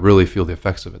 I really feel the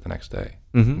effects of it the next day.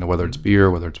 Mm-hmm. Whether it's beer,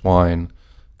 whether it's wine,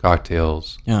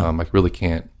 cocktails, I really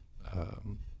can't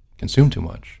consume too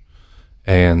much.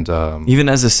 And even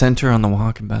as a center on the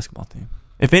Oaxacan basketball team,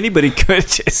 if anybody could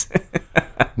just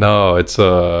no, it's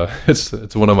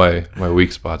one of my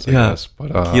weak spots, I guess.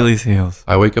 But Achilles heels.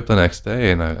 I wake up the next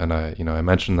day and I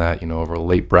mentioned that over a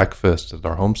late breakfast at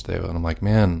our homestay, and I'm like,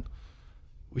 man,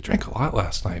 we drank a lot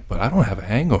last night, but I don't have a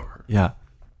hangover. Yeah.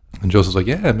 And Joseph's like,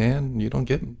 yeah, man,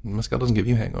 mezcal doesn't give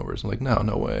you hangovers. I'm like,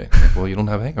 no way. I'm like, well, you don't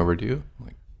have a hangover, do you? I'm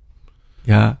like,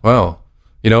 yeah. Wow.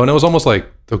 And it was almost like,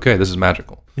 okay, this is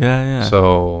magical. Yeah.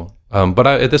 So, but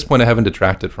at this point, I haven't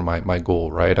detracted from my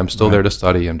goal, right? I'm still there to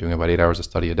study. I'm doing about 8 hours of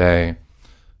study a day.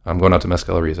 I'm going out to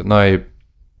mezcalerías at night.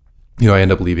 I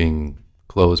end up leaving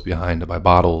clothes behind to buy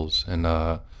bottles. And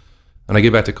when I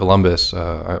get back to Columbus,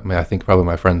 I think probably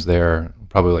my friends there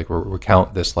probably like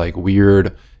recount this like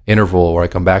weird interval where I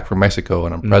come back from Mexico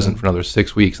and I'm present for another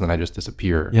 6 weeks and then I just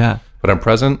disappear. Yeah. But I'm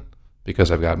present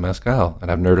because I've got mezcal and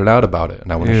I've nerded out about it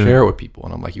and I want to share it with people.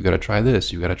 And I'm like, you got to try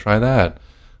this, you got to try that.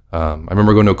 I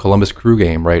remember going to a Columbus Crew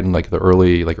game, right, in like the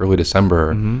early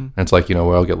December. And it's like, where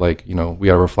I'll get like, we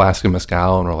have a flask of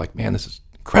mezcal and we're like, man, this is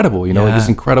incredible, like this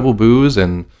incredible booze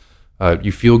and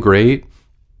you feel great.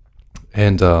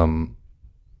 And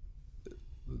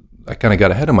I kind of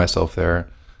got ahead of myself there.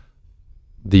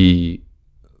 The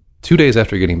 2 days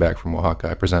after getting back from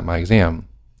Oaxaca, I present my exam.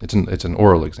 It's an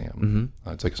oral exam.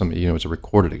 It's like something, it's a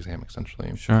recorded exam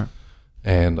essentially. Sure.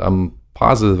 And I'm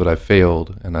positive that I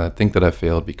failed, and I think that I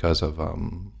failed because of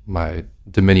my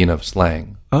dominion of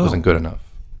slang wasn't good enough.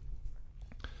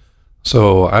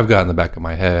 So I've got in the back of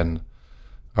my head,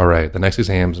 all right, the next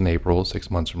exam's in April, 6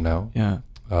 months from now. Yeah.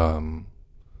 I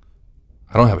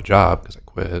don't have a job because I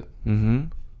quit. Mm-hmm.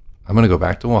 I'm going to go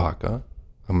back to Oaxaca.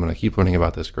 I'm going to keep learning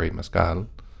about this great mezcal.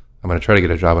 I'm going to try to get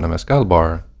a job in a mezcal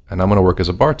bar, and I'm going to work as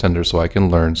a bartender so I can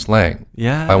learn slang.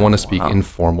 Yeah. I want to speak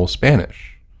informal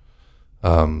Spanish.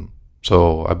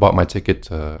 So I bought my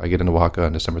ticket I get into Oaxaca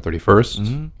on December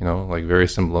 31st, like very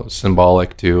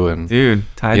symbolic too. And, dude,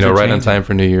 right on time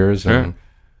for New Year's. Sure.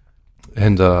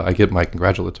 And I get my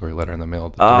congratulatory letter in the mail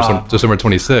December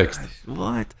 26th.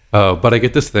 What? But I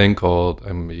get this thing called,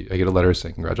 I get a letter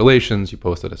saying, congratulations, you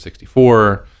posted a 64.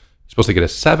 You're supposed to get a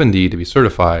 70 to be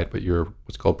certified, but you're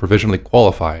what's called provisionally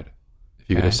qualified if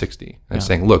you get a 60. And it's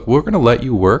saying, look, we're going to let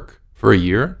you work for a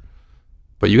year,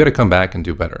 but you got to come back and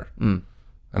do better.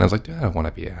 And I was like, dude, I don't want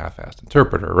to be a half-assed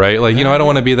interpreter, right? Like, I don't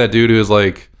want to be that dude who's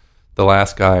like the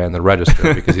last guy in the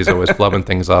register because he's always flubbing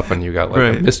things up and you got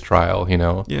like a mistrial,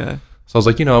 Yeah. So I was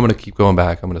like, I'm going to keep going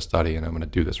back. I'm going to study and I'm going to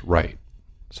do this right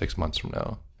 6 months from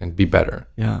now and be better.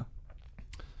 Yeah.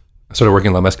 I started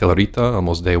working at La Mezcalerita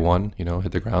almost day one,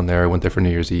 hit the ground there. I went there for New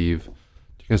Year's Eve.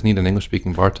 Do you guys need an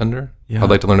English-speaking bartender? Yeah. I'd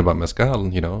like to learn about mezcal,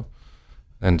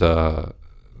 And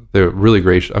they're really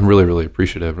gracious. I'm really, really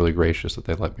appreciative, really gracious that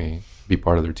they let me be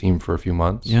part of their team for a few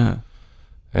months. Yeah.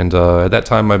 And at that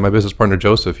time, my business partner,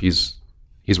 Joseph, he's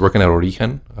working at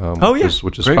Origen, which is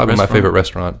Great probably restaurant. my favorite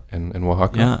restaurant in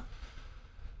Oaxaca. Yeah.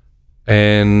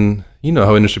 And you know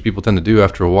how industry people tend to do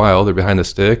after a while. They're behind the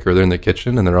stick or they're in the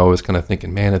kitchen and they're always kind of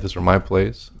thinking, man, if this were my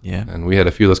place. Yeah. And we had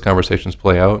a few of those conversations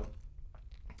play out.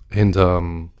 And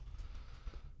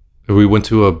we went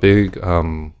to a big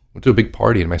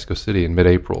party in Mexico City in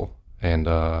mid-April. And it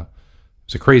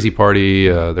was a crazy party.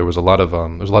 There was a lot of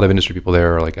industry people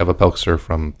there, like Eva Pelkser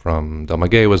from Del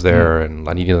Maguey was there, and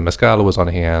La Niña de Mezcal was on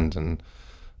hand. And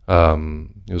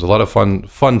it was a lot of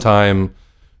fun time.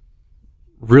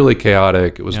 Really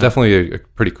chaotic. It was definitely a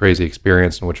pretty crazy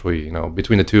experience in which we,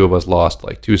 between the two of us, lost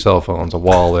like 2 cell phones, a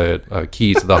wallet,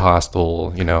 keys to the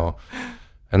hostel,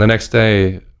 And the next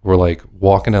day, we're like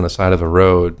walking down the side of a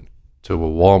road to a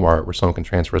Walmart where someone can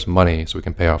transfer us money so we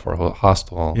can pay off our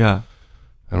hostel. Yeah.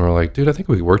 And we're like, dude, I think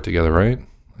we could work together, right?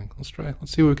 Like, let's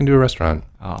see what we can do at a restaurant.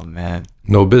 Oh man.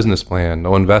 No business plan,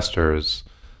 no investors,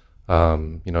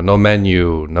 no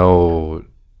menu, no.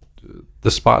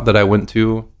 The spot that I went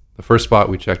to, the first spot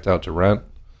we checked out to rent,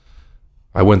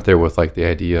 I went there with like the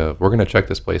idea of, we're going to check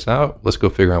this place out. Let's go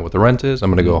figure out what the rent is. I'm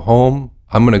going to go home.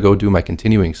 I'm going to go do my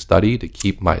continuing study to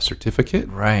keep my certificate.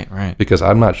 Right. Because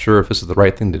I'm not sure if this is the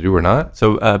right thing to do or not.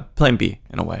 So plan B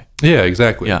in a way. Yeah,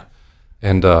 exactly. Yeah.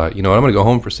 And, I'm going to go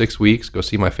home for 6 weeks, go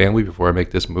see my family before I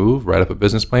make this move, write up a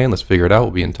business plan. Let's figure it out.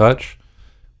 We'll be in touch.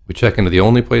 We check into the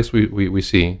only place we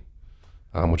see,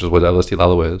 which is what El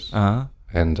Destilado is. Uh-huh.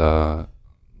 And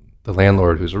the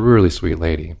landlord, who's a really sweet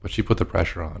lady, but she put the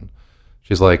pressure on.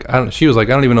 She's like, I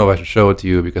don't even know if I should show it to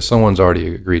you because someone's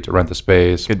already agreed to rent the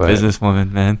space. Good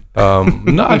businesswoman, man.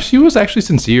 No, she was actually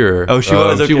sincere. Oh, she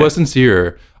was? Okay. She was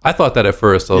sincere. I thought that at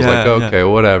first. I was like, okay,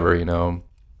 whatever,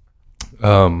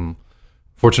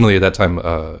 Fortunately, at that time,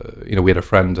 we had a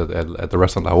friend at the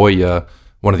restaurant La Olla,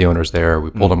 one of the owners there.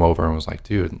 We pulled him over and was like,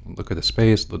 dude, look at the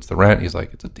space. What's the rent? He's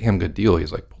like, it's a damn good deal.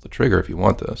 He's like, pull the trigger if you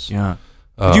want this. Yeah.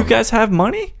 Did you guys have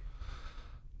money?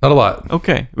 Not a lot.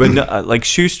 Okay. But no, like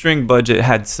shoestring budget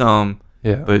had some,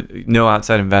 but no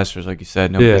outside investors, like you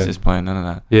said, no business plan, none of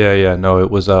that. Yeah. No, it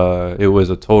was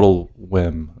a total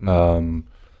whim.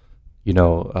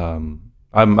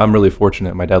 I'm really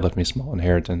fortunate. My dad left me a small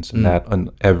inheritance, and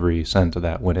every cent of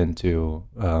that went into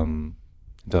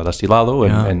the Destilado,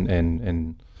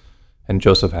 and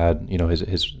Joseph had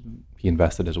he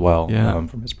invested as well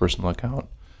from his personal account,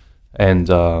 and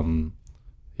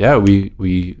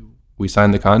we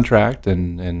signed the contract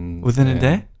and within a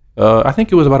day. I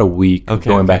think it was about a week of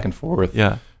going back and forth.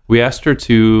 Yeah. We asked her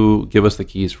to give us the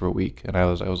keys for a week, and I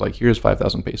was like, "Here's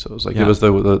 5,000 pesos. Like, give us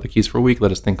the keys for a week.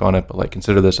 Let us think on it, but like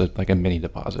consider this like a mini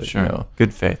deposit." Sure,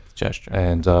 good faith gesture.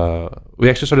 And we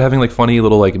actually started having like funny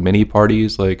little like mini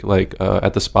parties, like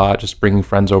at the spot, just bringing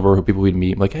friends over, people we'd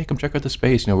meet. Like, hey, come check out the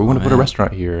space. We want to put a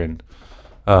restaurant here. And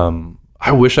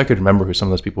I wish I could remember who some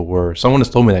of those people were. Someone has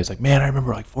told me that. He's like, "Man, I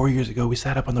remember like 4 years ago we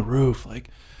sat up on the roof, like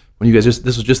when you guys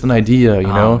this was just an idea,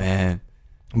 Oh man.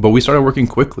 But we started working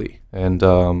quickly, and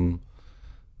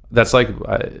that's like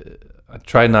I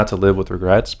try not to live with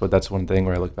regrets, but that's one thing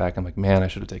where I look back, I'm like, man, I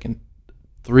should have taken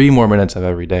 3 more minutes of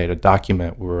every day to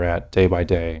document where we're at day by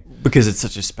day. Because it's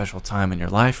such a special time in your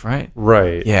life, right?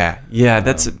 Right. Yeah.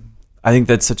 I think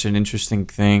that's such an interesting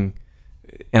thing,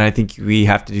 and I think we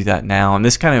have to do that now. And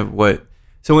this kind of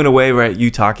so in a way, right,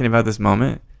 you talking about this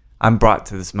moment, I'm brought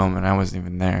to this moment. I wasn't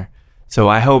even there. So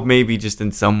I hope maybe just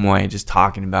in some way, just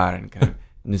talking about it and kind of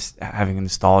just having a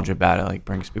nostalgia about it, like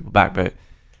brings people back. But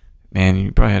man,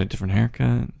 you probably had a different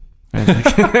haircut. I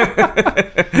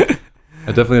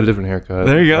definitely had a different haircut.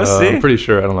 There you go. See, I'm pretty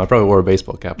sure. I don't know. I probably wore a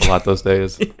baseball cap a lot those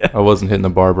days. I wasn't hitting the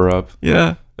barber up.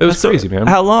 Yeah, it was crazy, man.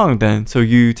 How long then? So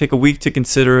you take a week to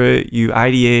consider it. You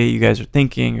ideate. You guys are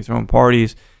thinking. You're throwing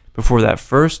parties before that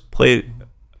first plate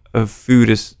of food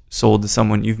is sold to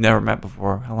someone you've never met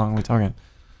before. How long are we talking?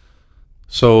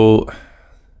 So,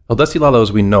 El Destilado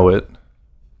as we know it,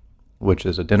 which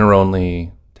is a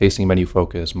dinner-only, tasting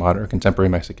menu-focused, modern, contemporary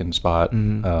Mexican spot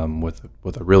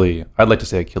with a really, I'd like to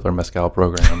say, a killer mezcal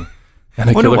program and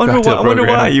a killer cocktail program. I wonder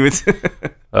why you would.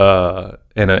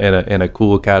 and a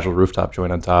cool casual rooftop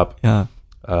joint on top. Yeah.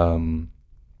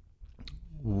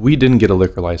 We didn't get a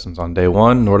liquor license on day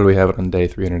 1, nor did we have it on day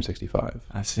 365.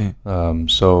 I see.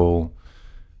 So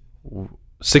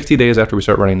 60 days after we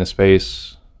start running the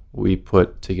space, we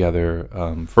put together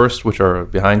first, which are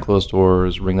behind closed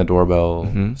doors, ring the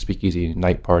doorbell, speakeasy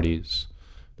night parties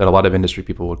that a lot of industry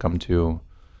people would come to.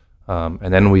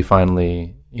 And then we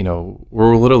finally,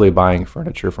 we're literally buying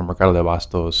furniture from Mercado de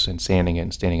Bastos and sanding it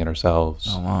and staining it ourselves.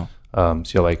 Oh, wow.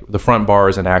 So like the front bar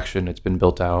is in action. It's been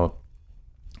built out.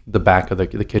 The back of the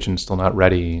kitchen is still not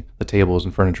ready. The tables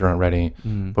and furniture aren't ready.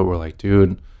 But we're like,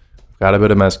 dude, we've got a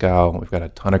bit of mezcal. We've got a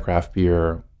ton of craft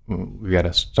beer. we got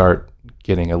to start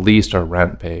getting at least our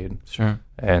rent paid. Sure.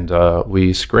 And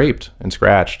we scraped and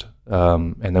scratched.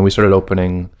 And then we started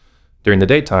opening during the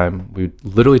daytime. We'd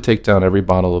literally take down every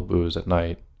bottle of booze at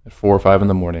night at 4 or 5 in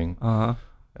the morning.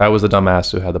 I was the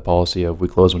dumbass who had the policy of we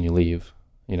close when you leave.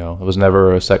 You know, it was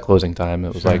never a set closing time.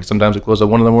 It was like sometimes we close at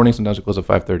 1 in the morning, sometimes we close at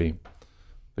 5:30.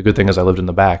 The good thing is I lived in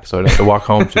the back, so I didn't have to walk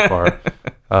home too far.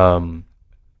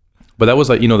 But that was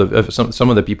like, you know, some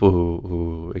of the people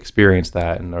who experienced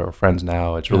that and are friends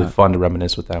now, it's really fun to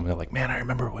reminisce with them. They're like, man, I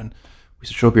remember when we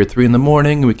used to show up here at 3 in the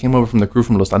morning, and we came over from the crew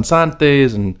from Los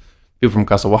Danzantes, and people from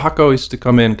Casa Oaxaca used to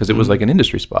come in because it was like an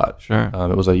industry spot. Sure.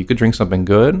 It was like you could drink something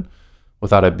good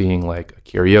without it being like a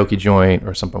karaoke joint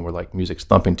or something where like music's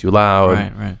thumping too loud.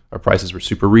 Right. Our prices were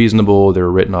super reasonable. They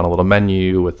were written on a little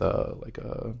menu with a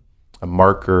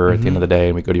marker at the end of the day,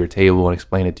 and we go to your table and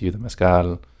explain it to you, the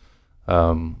mezcal.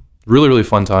 Really, really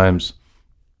fun times.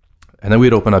 And then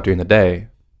we'd open up during the day,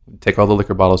 take all the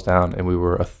liquor bottles down, and we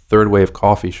were a third wave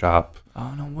coffee shop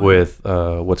with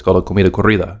what's called a comida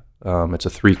corrida. It's a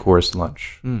 3-course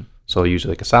lunch. So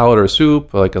usually like a salad or a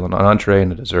soup, like an entree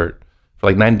and a dessert for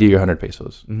like 90 or 100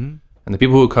 pesos. And the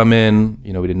people who come in,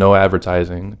 you know, we did no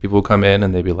advertising. The people who come in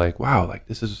and they'd be like, wow, like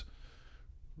this is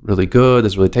really good.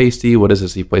 This is really tasty. What is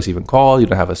this place even called? You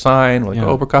don't have a sign. We're like,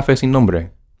 oh, we're Café Sin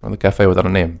Nombre. Or the cafe without a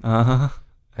name.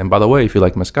 And by the way, if you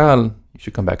like mezcal, you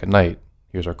should come back at night.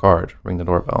 Here's our card. Ring the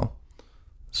doorbell.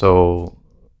 So,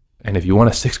 and if you want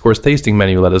a 6-course tasting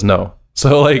menu, let us know.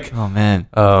 So like, oh man,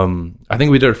 I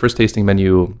think we did our first tasting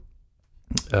menu.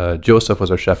 Joseph was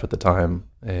our chef at the time,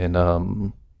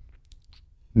 and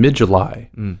mid-July,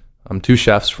 2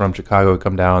 chefs from Chicago had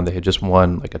come down. They had just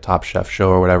won like a Top Chef show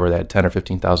or whatever. They had $10,000 or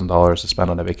 $15,000 to spend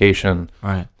on a vacation.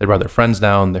 Right. They brought their friends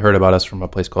down. They heard about us from a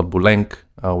place called Bulenk,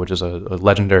 which is a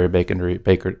legendary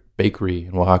bakery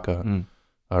in Oaxaca,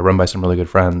 run by some really good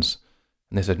friends.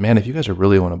 And they said, man, if you guys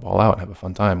really want to ball out and have a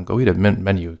fun time, go eat a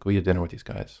menu. Go eat a dinner with these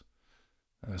guys.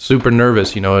 Super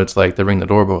nervous, you know. It's like they ring the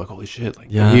doorbell, like, holy shit, like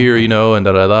they're here, you know, and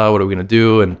da-da-da, what are we going to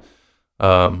do? And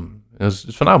it was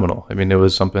phenomenal. I mean, it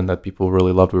was something that people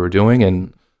really loved we were doing,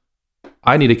 and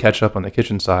I need to catch up on the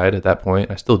kitchen side at that point.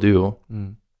 I still do.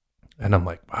 And I'm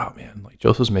like, wow, man, like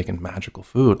Joseph's making magical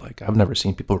food. Like I've never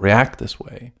seen people react this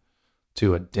way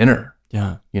to a dinner.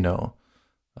 Yeah. You know,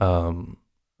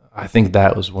 I think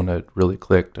that was when it really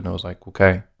clicked, and I was like,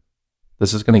 okay,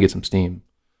 this is going to get some steam.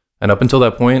 And up until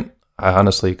that point, I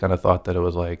honestly kind of thought that it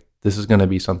was like, this is going to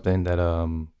be something that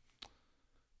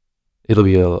it'll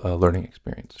be a learning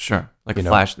experience. Sure. Like a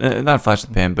flash, not a flash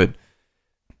in the pan, but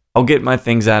I'll get my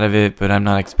things out of it, but I'm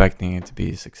not expecting it to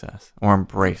be a success or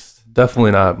embraced.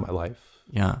 Definitely not my life.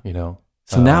 Yeah. You know?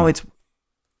 So now it's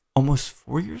almost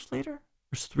 4 years later?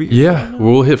 Or 3 years later? Yeah.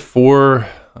 We'll hit 4.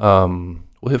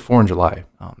 We'll hit 4 in July.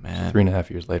 Oh, man. 3.5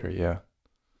 years later, yeah.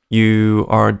 You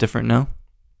are different now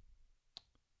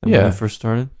than when you first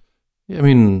started? Yeah, I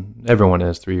mean, everyone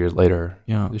is 3 years later.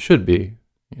 Yeah. It should be,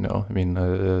 you know. I mean,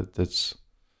 that's...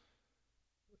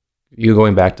 You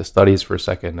going back to studies for a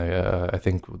second, I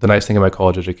think the nice thing about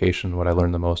college education, what I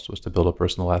learned the most was to build a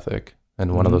personal ethic.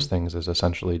 And one of those things is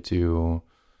essentially to, you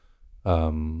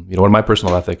know, one of my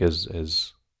personal ethic is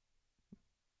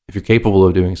if you're capable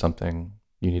of doing something,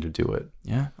 you need to do it.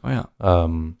 Yeah. Oh, yeah.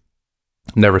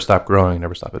 Never stop growing,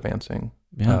 never stop advancing.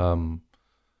 Yeah.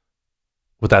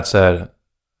 With that said,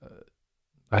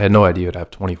 I had no idea to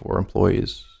have 24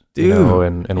 employees, Dude. You know,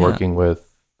 and working with,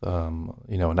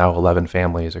 you know, now 11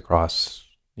 families across,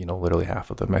 you know, literally half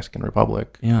of the Mexican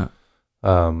Republic. Yeah. But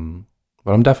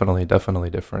I'm definitely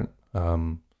different.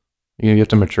 You have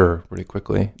to mature pretty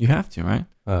quickly. You have to, right?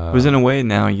 Because in a way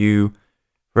now you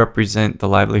represent the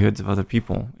livelihoods of other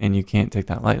people, and you can't take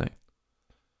that lightly.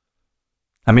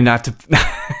 I mean, not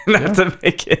to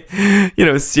make it, you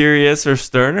know, serious or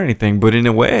stern or anything, but in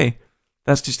a way,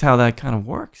 that's just how that kind of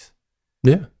works.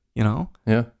 Yeah. You know?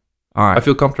 Yeah. All right. I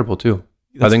feel comfortable too.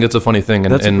 I think it's a funny thing.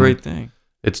 And, that's a great thing.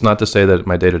 It's not to say that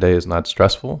my day-to-day is not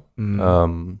stressful,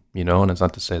 Mm. you know, and it's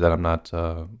not to say that I'm not,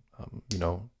 you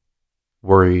know,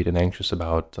 worried and anxious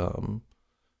about,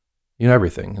 you know,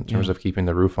 everything in terms of keeping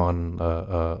the roof on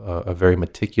a very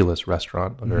meticulous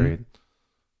restaurant, a very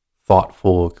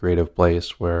thoughtful, creative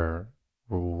place where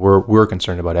we're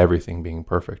concerned about everything being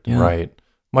perfect and right,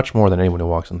 much more than anyone who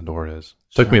walks in the door is.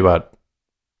 It took me until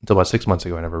about 6 months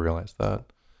ago, I never realized that.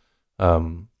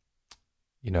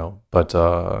 You know, but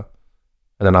and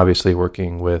then obviously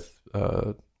working with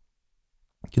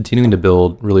continuing to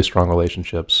build really strong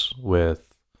relationships with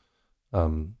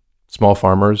small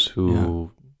farmers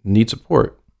who need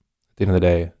support at the end of the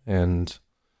day, and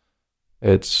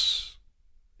it's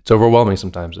overwhelming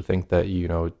sometimes to think that, you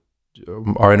know,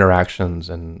 our interactions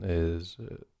and is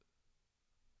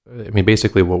I mean,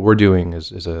 basically what we're doing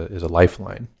is a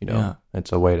lifeline, you know. Yeah.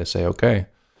 It's a way to say, okay,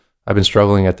 I've been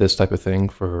struggling at this type of thing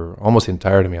for almost the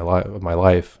entirety of my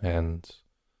life, and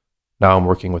now I'm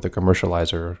working with a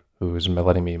commercializer who's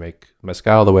letting me make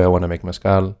mezcal the way I want to make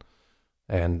mezcal,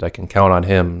 and I can count on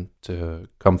him to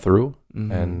come through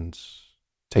and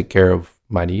take care of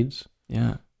my needs.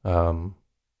 Yeah.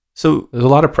 So there's a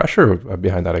lot of pressure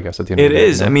behind that, I guess, at the end of the day. It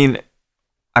is. I mean,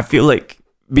 I feel like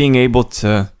being able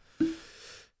to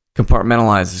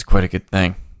compartmentalize is quite a good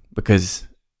thing, because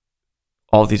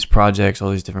all these projects,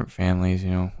 all these different families,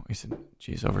 you know, we said,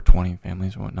 geez, over 20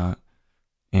 families or whatnot.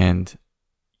 And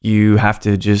you have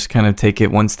to just kind of take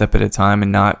it one step at a time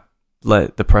and not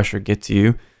let the pressure get to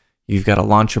you. You've got to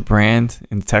launch a brand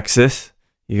in Texas.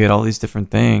 You get all these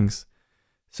different things.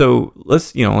 So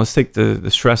let's take the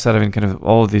stress out of it, and kind of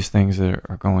all of these things that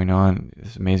are going on.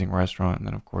 This amazing restaurant, and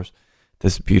then of course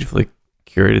this beautifully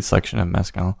curated selection of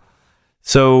mezcal.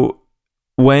 So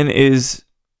when is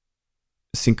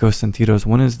Cinco Sentidos?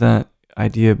 When is that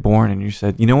idea born? And you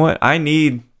said, you know what? I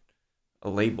need a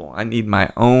label. I need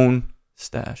my own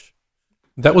stash.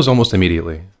 That was almost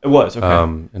immediately. It was,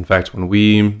 okay. In fact, when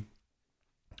we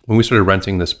started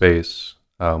renting the space,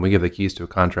 we gave the keys to a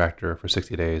contractor for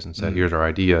 60 days and said, here's our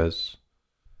ideas.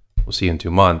 We'll see you in 2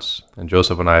 months. And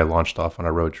Joseph and I launched off on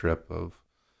a road trip of,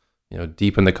 you know,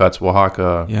 deep in the cuts,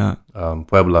 Oaxaca,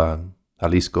 Puebla,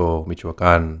 Jalisco,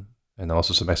 Michoacan, and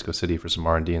also some Mexico City for some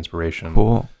R&D inspiration.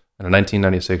 Cool. And a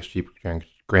 1996 Jeep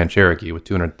Grand Cherokee with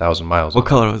 200,000 miles. What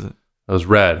color was it? It was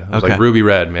red. It was like ruby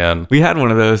red, man. We had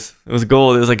one of those. It was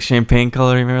gold. It was like champagne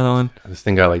color. You remember that one? This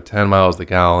thing got like 10 miles the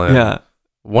gallon. Yeah.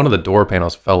 One of the door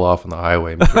panels fell off on the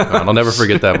highway. I'll never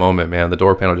forget that moment, man. The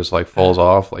door panel just like falls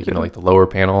off, like, you know, like the lower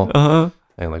panel.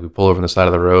 And like we pull over on the side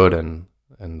of the road and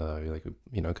like,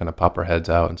 you know, kind of pop our heads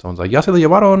out, and someone's like, "Ya se lo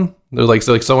llevaron." There's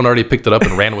like someone already picked it up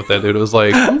and ran with it, dude. It was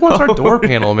like, who wants our door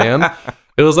panel, man?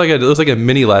 It was like a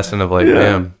mini lesson of like,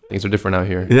 man, things are different out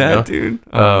here. Yeah, you know? dude.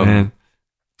 Oh, man.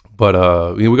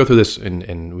 But we go through this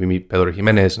and we meet Pedro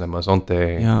Jimenez and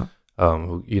Amazonte. Yeah.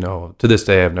 Who, you know, to this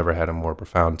day, I've never had a more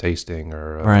profound tasting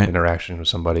or interaction with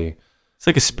somebody. It's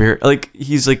like a spirit. Like,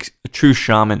 he's like a true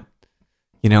shaman,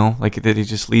 you know, like that he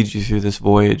just leads you through this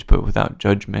voyage, but without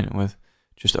judgment and with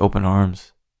just open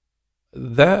arms.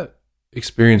 That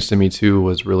experience to me, too,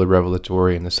 was really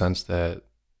revelatory in the sense that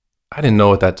I didn't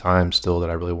know at that time still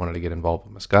that I really wanted to get involved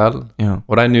with mezcal. Yeah.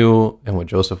 What I knew and what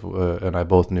Joseph and I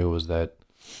both knew was that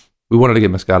we wanted to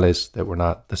get mezcales that were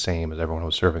not the same as everyone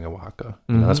was serving in Oaxaca.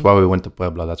 You know, that's why we went to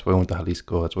Puebla. That's why we went to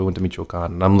Jalisco. That's why we went to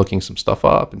Michoacan. And I'm looking some stuff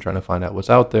up and trying to find out what's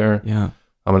out there. Yeah.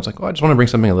 It's like, I just want to bring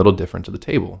something a little different to the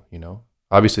table, you know?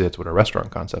 Obviously, that's what a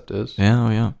restaurant concept is.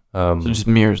 Yeah, yeah. So it just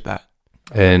mirrors that.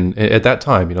 And at that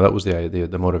time, you know, that was the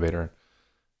motivator.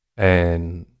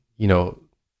 And, you know,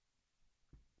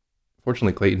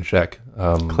 fortunately, Clayton Sheck.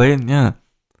 Clayton, yeah.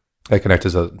 That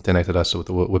connected us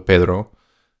with Pedro.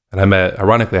 And I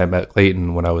met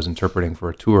Clayton when I was interpreting for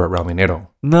a tour at Raminero.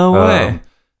 No way.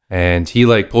 And he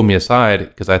like pulled me aside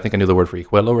because I think I knew the word for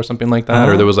hijuelo or something like that.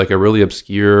 Or there was like a really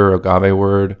obscure agave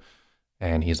word.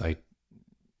 And he's like,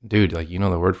 dude, like, you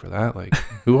know the word for that? Like,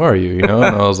 who are you? You know?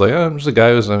 And I was like, I'm just a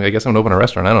guy who's, I guess I'm going to open a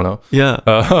restaurant. I don't know. Yeah.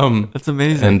 That's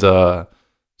amazing. And so,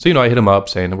 you know, I hit him up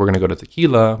saying, we're going to go to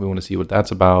Tequila. We want to see what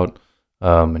that's about.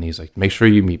 And he's like, make sure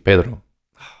you meet Pedro.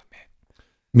 Oh, man.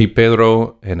 Meet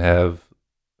Pedro and have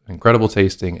incredible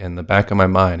tasting. In the back of my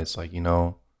mind, it's like, you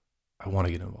know, I want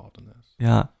to get involved in this.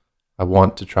 Yeah. I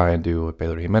want to try and do what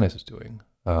Pedro Jimenez is doing.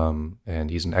 And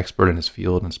he's an expert in his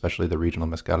field, and especially the regional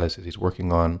mezcales that he's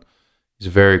working on. He's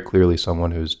very clearly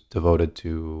someone who's devoted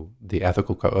to the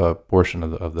ethical portion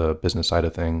of the business side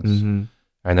of things. Mm-hmm.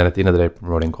 And then at the end of the day,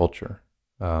 promoting culture,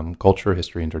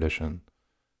 history, and tradition.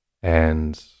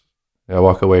 And I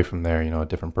walk away from there, you know, a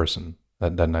different person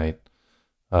that night.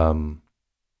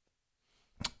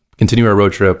 Continue our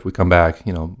road trip. We come back,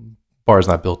 you know, bar's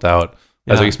not built out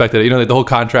as we expected. You know, the whole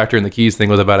contractor and the keys thing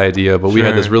was a bad idea, but we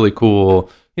had this really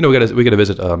cool, you know, we got to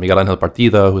visit Miguel Angel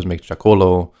Partida, who makes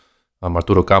Chacolo,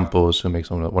 Arturo Campos, who makes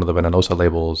one of the Venenosa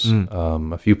labels,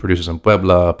 a few producers in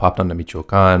Puebla, popped on to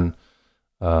Michoacan.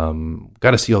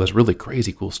 Got to see all this really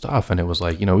crazy cool stuff. And it was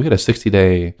like, you know, we got a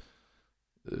 60-day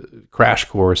crash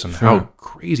course on how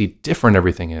crazy different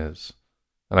everything is.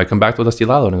 And I come back to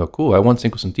Destilado and I go, cool, I want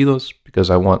Cinco Sentidos because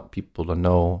I want people to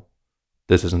know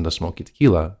this isn't a smoky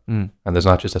tequila. And there's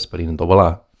not just Espadín and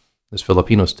Tobalá. There's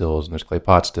Filipino stills, and there's clay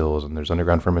pot stills, and there's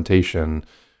underground fermentation,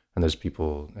 and there's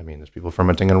people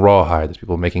fermenting in rawhide. There's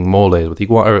people making moles with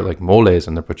iguana, or like moles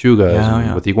and the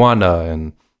pechugas with iguana,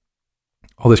 and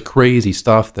all this crazy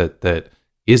stuff that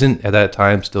isn't at that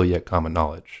time still yet common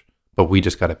knowledge. But we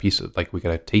just got a piece of, like, we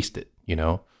got to taste it, you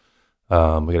know?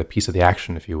 We get a piece of the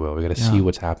action, if you will. We got to see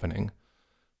what's happening.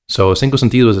 So Cinco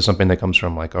Sentidos is something that comes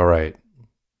from like, all right,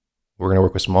 we're going to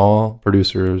work with small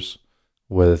producers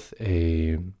with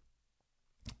a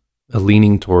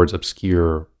leaning towards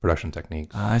obscure production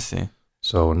techniques. I see.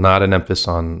 So not an emphasis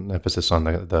on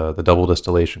the double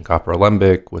distillation copper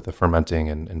alembic with the fermenting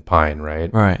and pine,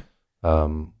 right? Right.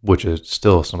 Which is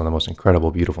still some of the most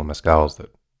incredible, beautiful mezcals that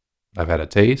I've had a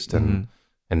taste. And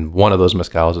one of those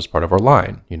mezcals is part of our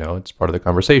line. You know, it's part of the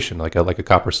conversation, like a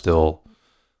copper still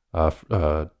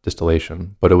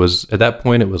distillation. But it was at that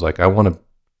point, it was like I want to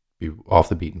be off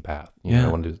the beaten path. You know,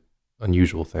 I want to do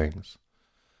unusual things,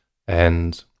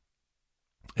 and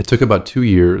it took about 2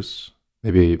 years.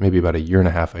 Maybe about a year and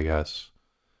a half, I guess,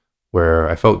 where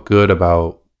I felt good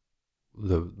about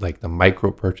the micro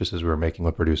purchases we were making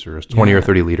with producers, 20 or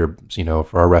 30 liters, you know,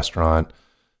 for our restaurant,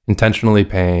 intentionally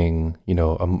paying, you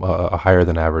know, a higher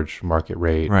than average market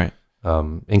rate, right?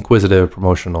 Inquisitive,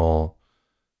 promotional,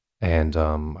 and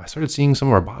I started seeing some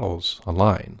of our bottles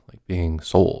online, like being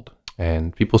sold,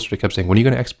 and people kept saying, "When are you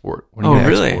going to export? When are you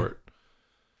going to export?"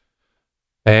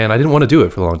 And I didn't want to do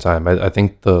it for a long time. I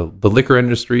think the liquor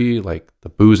industry, like the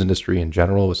booze industry in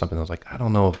general, was something that was like, I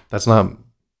don't know, that's not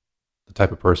the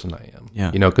type of person I am.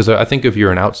 Yeah. You know, because I think if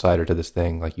you're an outsider to this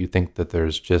thing, like you think that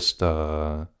there's just,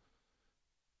 I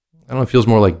don't know, it feels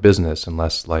more like business and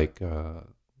less like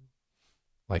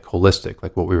holistic,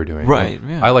 like what we were doing. Right. Like,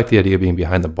 yeah. I like the idea of being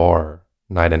behind the bar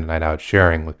night in and night out,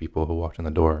 sharing with people who walked in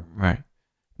the door. Right.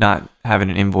 Not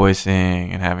having an invoicing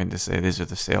and having to say these are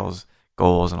the sales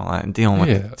goals and all that, and dealing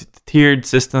with the tiered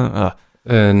system.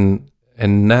 And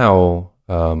now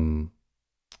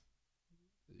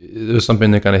it was something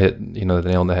that kind of hit, you know, the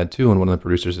nail on the head too. And one of the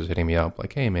producers is hitting me up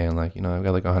like, "Hey man, like, you know, I've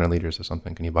got like 100 liters of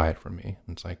something. Can you buy it from me?"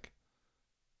 And it's like,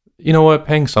 you know what,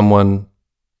 paying someone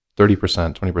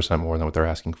 30%, 20% more than what they're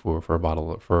asking for a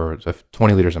bottle for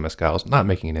 20 liters of mezcal is not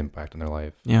making an impact in their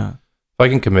life. Yeah. If I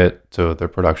can commit to their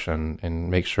production and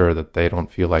make sure that they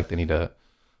don't feel like they need to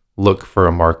look for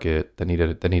a market, that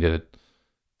needed a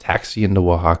taxi into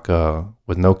Oaxaca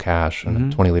with no cash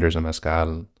and 20 liters of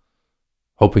mezcal,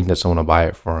 hoping that someone will buy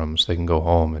it for them so they can go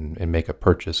home and make a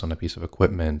purchase on a piece of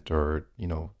equipment or, you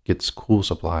know, get school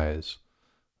supplies.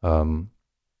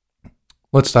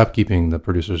 Let's stop keeping the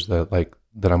producers that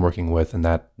I'm working with in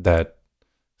that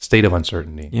state of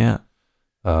uncertainty. Yeah.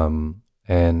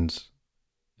 And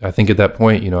I think at that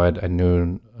point, you know, I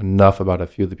knew enough about a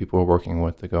few of the people we're working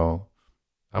with to go,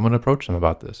 I'm going to approach them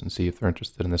about this and see if they're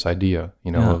interested in this idea,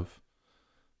 you know,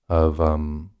 of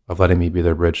letting me be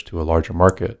their bridge to a larger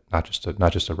market, not just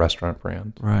a restaurant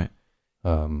brand. Right.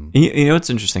 You know, it's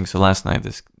interesting. So last night,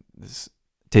 this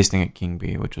tasting at King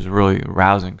Bee, which was a really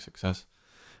rousing success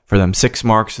for them. 6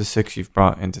 marks, the 6 you've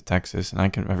brought into Texas, and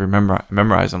I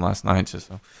memorized them last night just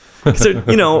so. So,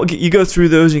 you know, you go through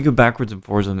those and you go backwards and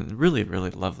forwards, and really,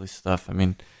 really lovely stuff. I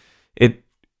mean, it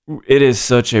is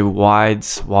such a wide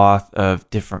swath of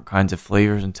different kinds of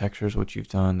flavors and textures. What you've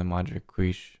done, the Madre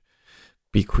Quiche,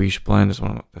 Bee Quiche blend is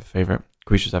one of the favorite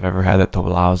quiches I've ever had. That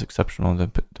Tobalao is exceptional. The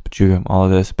Pechuga, all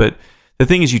of this. But the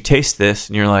thing is, you taste this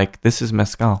and you're like, this is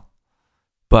mezcal.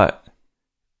 But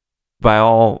by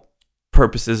all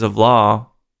purposes of law,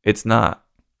 it's not.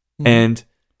 Mm-hmm. And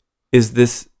is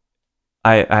this,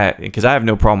 because I have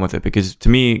no problem with it, because to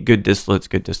me, good distillate's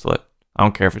good distillate. I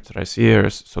don't care if it's Raicilla or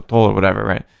Sotol or whatever,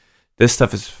 right? This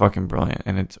stuff is fucking brilliant,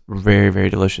 and it's very, very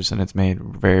delicious, and it's made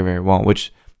very, very well,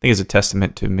 which I think is a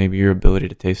testament to maybe your ability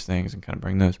to taste things and kind of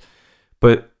bring those.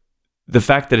 But the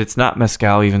fact that it's not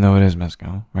mezcal, even though it is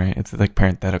mezcal, right? It's like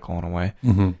parenthetical in a way.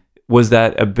 Mm-hmm. Was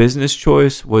that a business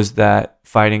choice? Was that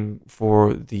fighting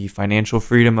for the financial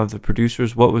freedom of the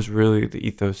producers? What was really the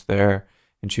ethos there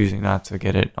in choosing not to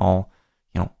get it all,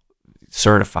 you know,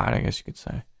 certified, I guess you could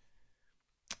say?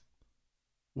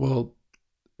 Well,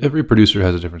 every producer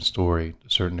has a different story to a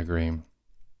certain degree,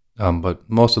 but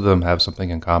most of them have something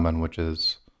in common, which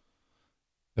is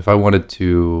if I wanted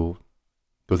to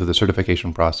go through the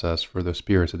certification process for the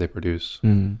spirits that they produce,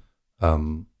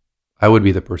 I would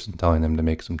be the person telling them to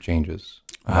make some changes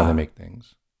in how they make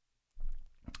things.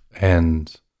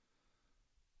 And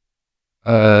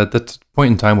at the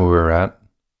point in time where we were at,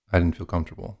 I didn't feel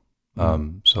comfortable.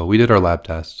 So we did our lab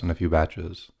tests on a few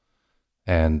batches,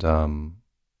 and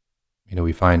you know,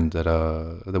 we find that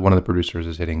one of the producers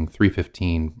is hitting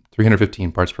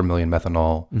 315 parts per million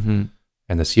methanol,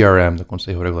 and the CRM, the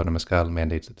Consejo Regular de Mezcal,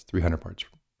 mandates it's 300 parts per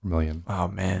million. Oh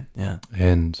man, yeah.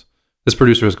 And this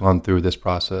producer has gone through this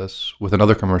process with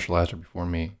another commercializer before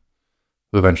me,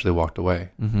 who eventually walked away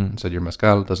and said, "Your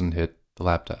mezcal doesn't hit the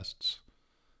lab tests."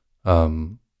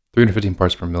 315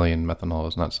 parts per million methanol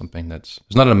is not something there's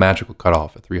not a magical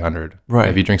cutoff at 300. Right.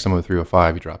 If you drink something with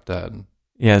 305, you drop dead.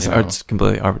 Yeah, it's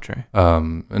completely arbitrary.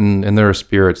 And there are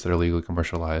spirits that are legally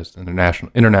commercialized at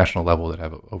international level that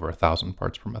have over 1,000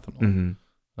 parts per methanol.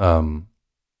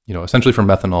 Essentially for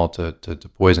methanol to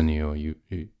poison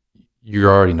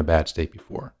you're already in a bad state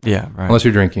before. Yeah, right. Unless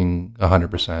you're drinking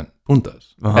 100%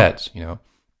 puntas, heads,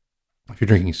 If you're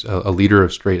drinking a liter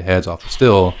of straight heads off the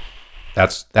still,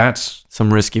 that's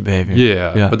some risky behavior.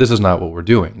 Yeah, but this is not what we're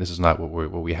doing. This is not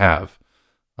what we have.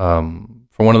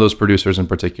 For one of those producers in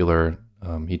particular,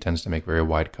 he tends to make very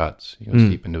wide cuts. He goes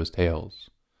deep into his tails.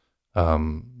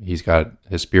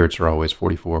 His spirits are always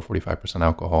 44-45%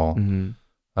 alcohol.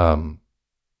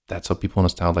 That's how people in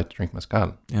his town like to drink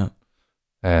mezcal. Yeah.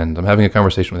 And I'm having a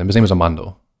conversation with him. His name is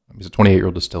Amando. He's a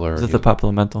 28-year-old distiller. Is it the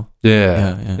Papiamental?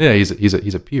 Yeah.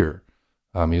 He's a peer.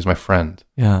 He's my friend.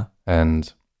 Yeah.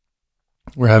 And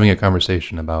we're having a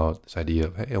conversation about this idea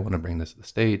of, hey, I want to bring this to the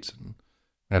States, and I'm going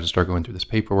to have to start going through this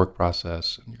paperwork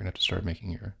process, and you're going to have to start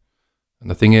making And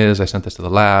the thing is, I sent this to the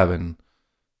lab, and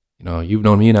you've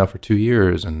known me now for 2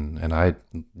 years, and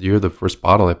you're the first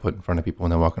bottle I put in front of people when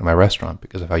they walk into my restaurant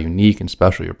because of how unique and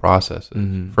special your process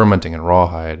is. Fermenting in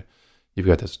rawhide, you've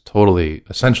got this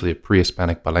essentially a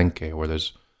pre-Hispanic palenque where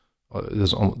there's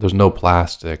no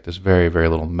plastic, there's very, very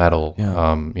little metal.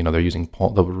 They're using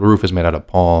the roof is made out of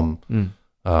palm.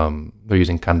 They're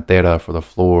using cantera for the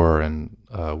floor and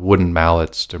wooden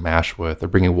mallets to mash with. They're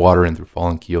bringing water in through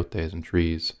fallen quiotes and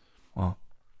trees. Wow.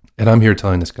 And I'm here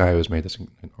telling this guy who's made this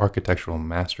architectural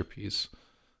masterpiece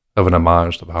of an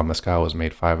homage to how mezcal was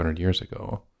made 500 years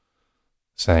ago,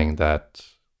 saying that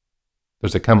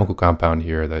there's a chemical compound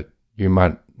here that you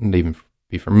might not even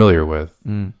be familiar with,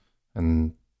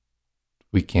 and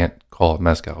we can't call it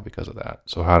mezcal because of that.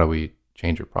 So how do we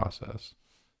change your process?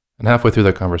 And halfway through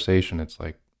that conversation, it's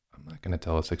like, I'm not going to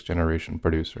tell a 6th-generation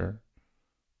producer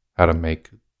how to make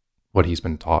what he's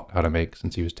been taught how to make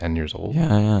since he was 10 years old.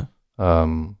 Yeah.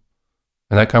 And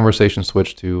that conversation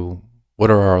switched to, what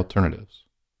are our alternatives?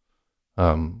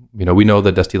 We know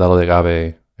that destilado de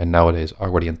agave and nowadays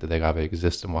aguardiente de agave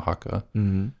exists in Oaxaca.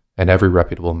 And every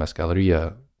reputable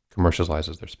mezcaleria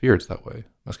commercializes their spirits that way.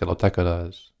 Mezcaloteca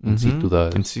does. In situ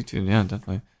does. In situ, yeah,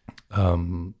 definitely.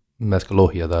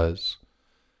 Mezcalogia does.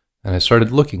 And I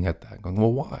started looking at that, going,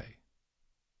 well, why?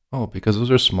 Oh, because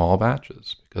those are small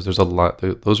batches. Because there's a lot.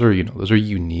 Those are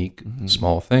unique,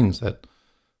 small things that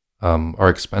are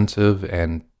expensive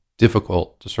and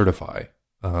difficult to certify.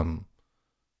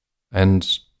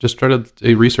 And just started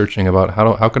researching about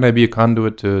how can I be a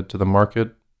conduit to the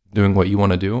market, doing what you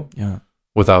want to do,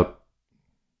 without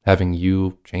having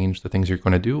you change the things you're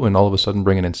going to do, and all of a sudden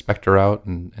bring an inspector out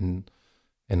and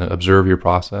observe your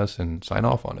process and sign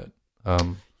off on it.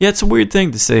 Yeah, it's a weird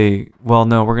thing to say, well,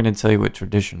 no, we're going to tell you what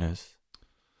tradition is.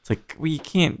 It's like, well, you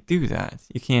can't do that.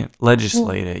 You can't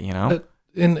legislate it,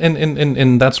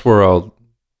 And that's where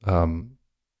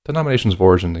denominations of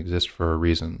origin exist for a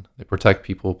reason. They protect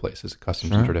people, places,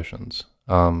 customs, and traditions.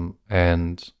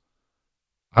 And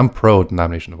I'm pro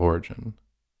denomination of origin.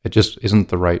 It just isn't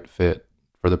the right fit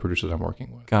for the producers I'm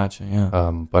working with. Gotcha, yeah.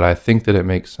 But I think that it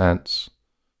makes sense.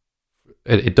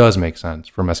 It does make sense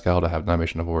for mezcal to have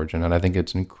denomination of origin, and I think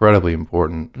it's incredibly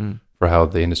important for how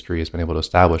the industry has been able to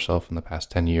establish itself in the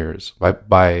past 10 years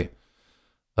by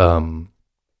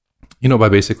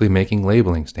basically making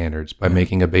labeling standards, by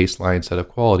making a baseline set of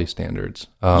quality standards.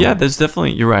 Yeah, there's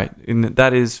definitely, you're right. And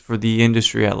that is for the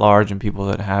industry at large and people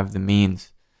that have the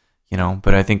means,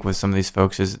 But I think with some of these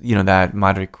folks is, that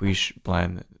Madre Cuiche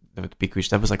blend, the Picuiche,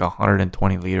 that was like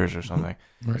 120 liters or something.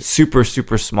 Right. Super,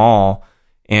 super small.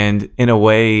 And in a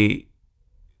way,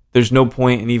 there's no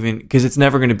point in even, because it's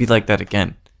never going to be like that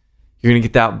again. You're going to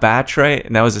get that batch right,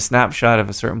 and that was a snapshot of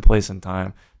a certain place in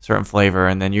time, certain flavor,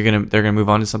 and then they're going to move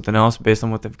on to something else based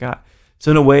on what they've got.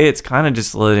 So in a way, it's kind of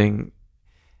just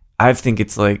I think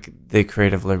it's like the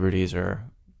creative liberties are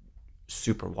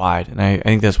super wide, and I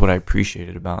think that's what I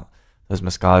appreciated about those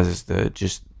mezcals is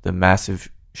the massive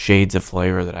shades of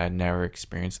flavor that I had never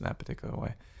experienced in that particular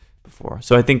way before.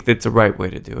 So I think that's the right way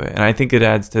to do it, and I think it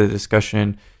adds to the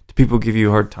discussion. Do people give you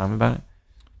a hard time about it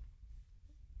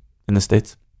in the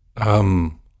States?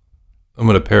 I'm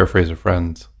going to paraphrase a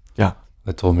friend. Yeah,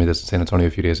 that told me this in San Antonio a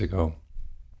few days ago,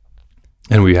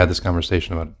 and we had this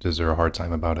conversation about, is there a hard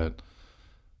time about it?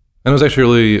 And it was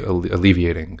actually really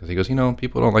alleviating, because he goes,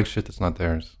 people don't like shit that's not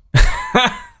theirs.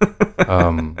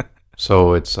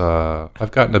 So it's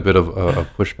I've gotten a bit of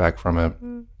pushback from it,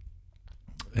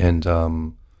 and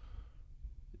from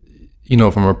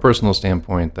a personal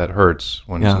standpoint, that hurts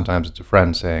when sometimes it's a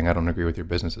friend saying, I don't agree with your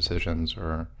business decisions,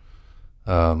 or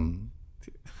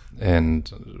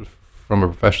And from a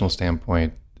professional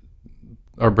standpoint,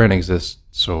 our brand exists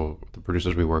so the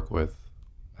producers we work with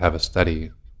have a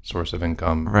steady source of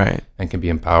income, right, and can be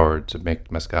empowered to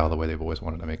make mezcal the way they've always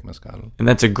wanted to make mezcal. And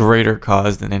that's a greater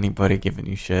cause than anybody giving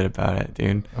you shit about it,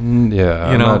 dude.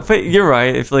 Yeah, you know. But you're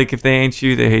right. If they ain't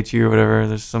you, they hate you, or whatever.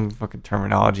 There's some fucking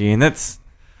terminology, and that's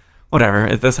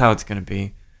whatever. That's how it's gonna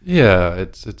be. Yeah,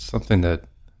 it's something that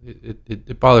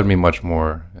it bothered me much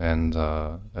more, and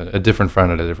a different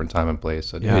friend at a different time and place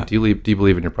said, "Hey, do you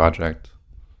believe in your project?"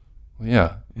 Well,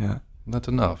 yeah, that's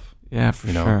enough. Yeah, for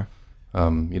sure.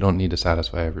 You don't need to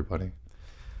satisfy everybody.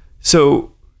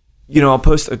 So,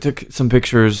 I took some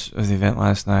pictures of the event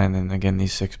last night, and then again,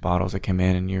 these 6 bottles that came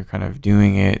in, and you're kind of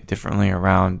doing it differently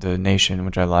around the nation,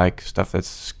 which I like, stuff that's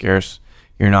scarce.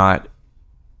 You're not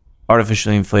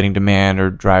artificially inflating demand or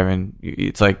driving.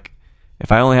 It's like,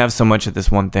 if I only have so much of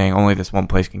this one thing, only this one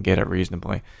place can get it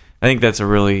reasonably. I think that's a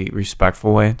really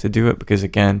respectful way to do it, because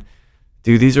again,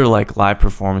 dude, these are like live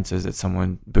performances that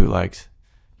someone bootlegs.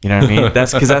 You know what I mean?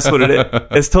 That's because that's what it is.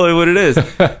 It's totally what it is.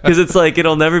 Because it's like,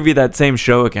 it'll never be that same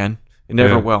show again. It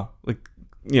never will. Like,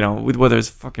 with whether it's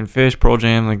fucking Fish, Pearl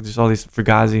Jam, like there's all these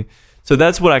Fugazi. So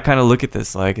that's what I kind of look at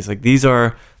this like. It's like, these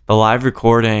are the live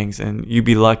recordings, and you'd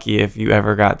be lucky if you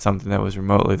ever got something that was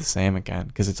remotely the same again,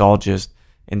 because it's all just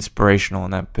inspirational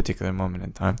in that particular moment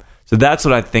in time. So that's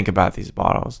what I think about these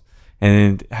bottles.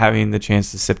 And having the chance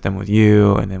to sip them with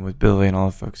you, and then with Billy and all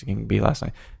the folks at King B last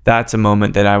night, that's a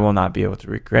moment that I will not be able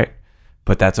to recreate.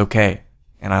 But that's okay,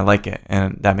 and I like it,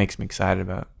 and that makes me excited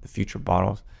about the future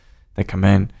bottles that come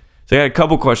in. So I got a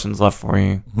couple questions left for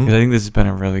you, because I think this has been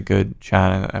a really good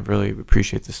chat, and I really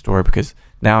appreciate the story, because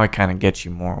now I kind of get you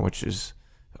more, which is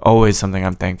always something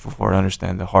I'm thankful for, to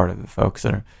understand the heart of the folks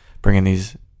that are bringing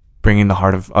the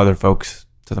heart of other folks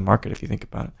to the market, if you think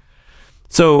about it.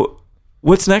 So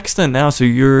what's next then now? So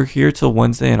you're here till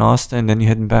Wednesday in Austin, then you're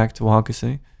heading back to Oaxaca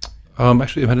City?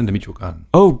 Actually, I'm heading to Michoacan.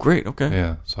 Oh, great. Okay.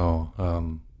 Yeah.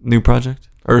 So, new project?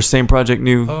 Or same project,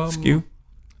 new SKU?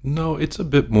 No, it's a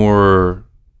bit more.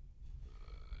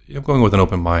 I'm going with an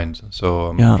open mind. So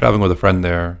I'm traveling with a friend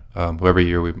there, who every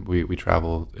year we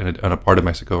travel in a part of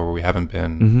Mexico where we haven't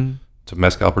been, to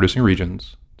mezcal producing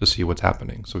regions to see what's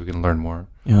happening, so we can learn more.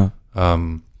 Yeah.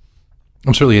 I'm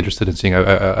certainly interested in seeing.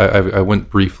 I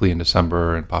went briefly in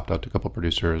December and popped out to a couple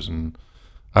producers, and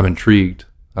I'm intrigued.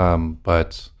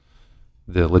 But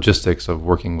the logistics of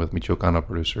working with Michoacano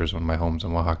producers when my home's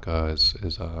in Oaxaca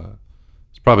is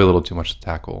probably a little too much to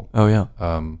tackle. Oh yeah.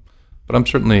 But I'm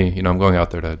certainly, I'm going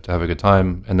out there to have a good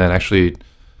time, and then actually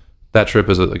that trip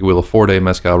is a 4-day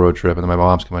mezcal road trip, and then my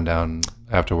mom's coming down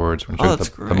afterwards. We're going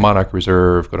to the Monarch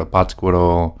Reserve, go to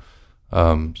Pátzcuaro.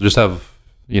 So just have.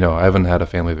 I haven't had a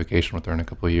family vacation with her in a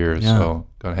couple of years, so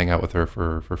going to hang out with her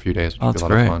for a few days, which would be a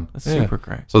lot of fun. That's super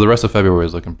great. So the rest of February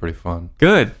is looking pretty fun.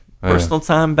 Good. Personal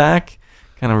time back,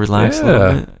 kind of relax a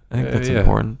little bit. I think that's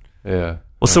important. Yeah.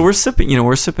 Well, so we're sipping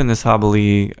this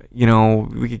Habali.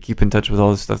 We could keep in touch with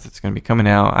all the stuff that's going to be coming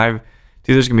out.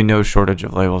 There's going to be no shortage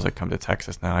of labels that come to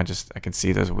Texas now. I can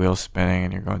see those wheels spinning,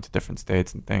 and you're going to different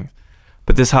states and things.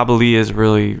 But this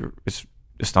Habali it's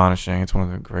astonishing. It's one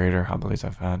of the greater Habalis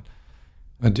I've had.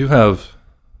 I do have.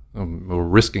 We're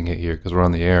risking it here because we're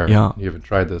on the air. Yeah, you haven't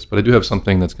tried this, but I do have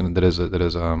something that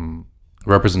is a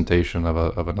representation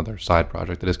of another side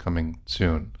project that is coming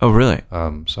soon. Oh, really?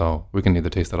 So we can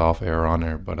either taste it off air or on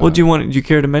air. But well, do you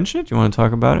care to mention it? Do you want to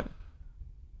talk about it?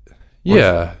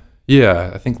 Yeah.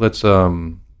 I think let's.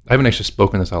 I haven't actually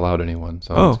spoken this out loud to anyone,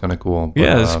 so it's kind of cool. But,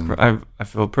 yeah, I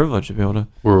feel privileged to be able to.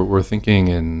 We're thinking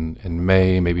in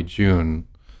May, maybe June.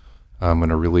 I'm going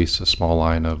to release a small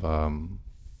line of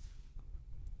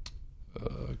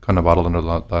kind of bottled under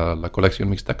la Colección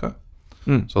Mixteca.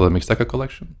 So the Mixteca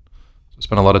collection. So I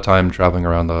spent a lot of time traveling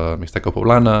around the Mixteca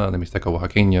Poblana, the Mixteca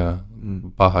Oaxaqueña,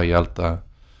 Baja y Alta,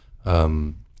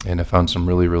 and I found some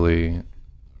really, really,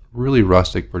 really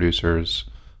rustic producers.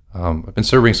 I've been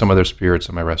serving some of their spirits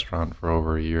in my restaurant for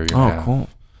over a year and a half. Oh,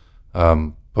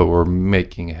 cool. But we're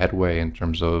making headway in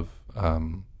terms of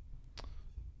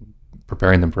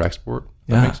preparing them for export.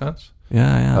 That makes sense?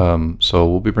 Yeah. So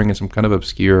we'll be bringing some kind of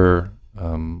obscure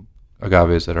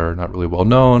agaves that are not really well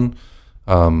known.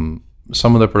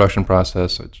 Some of the production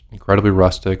process, it's incredibly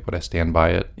rustic, but I stand by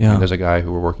it. Yeah. And there's a guy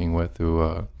who we're working with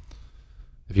who,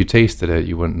 if you tasted it,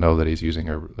 you wouldn't know that he's using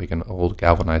an old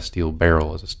galvanized steel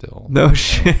barrel as a still. No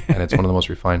shit. And it's one of the most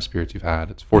refined spirits you've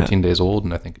had. It's 14 days old,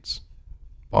 and I think it's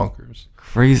bonkers.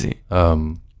 Crazy.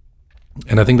 And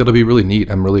I think that'll be really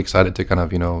neat. I'm really excited to kind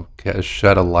of,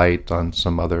 shed a light on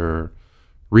some other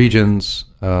regions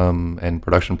and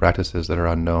production practices that are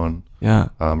unknown. Yeah.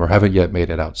 Or haven't yet made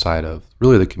it outside of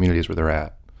really the communities where they're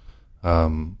at.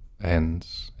 and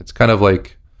it's kind of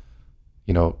like,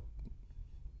 you know,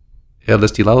 El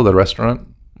Destilado, the restaurant,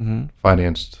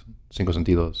 financed Cinco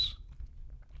Sentidos.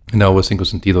 And now with Cinco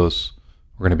Sentidos,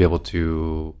 we're going to be able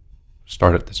to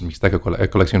start at this Mixteca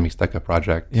Colección Mixteca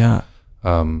project. Yeah.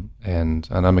 And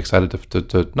I'm excited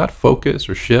to not focus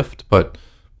or shift, but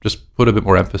just put a bit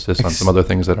more emphasis on some other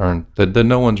things that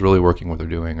no one's really working with or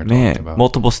doing or talking about.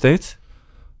 Multiple states?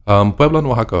 Puebla and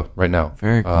Oaxaca right now.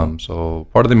 Very cool. So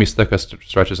part of the Mixteca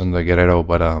stretches into Guerrero,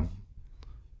 but I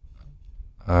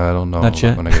don't know. Not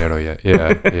yet? Guerrero yet.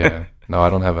 Yeah. No, I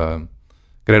don't have a...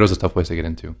 Guerrero's a tough place to get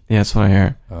into. Yeah, that's what I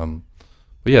hear.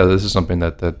 But yeah, this is something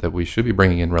that we should be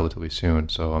bringing in relatively soon.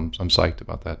 So I'm psyched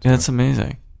about that too. Yeah, that's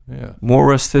amazing. Yeah. More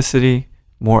rusticity,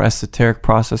 more esoteric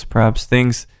process, perhaps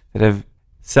things that have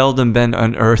seldom been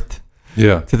unearthed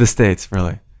to the States,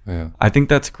 really. Yeah. I think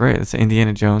that's great. It's an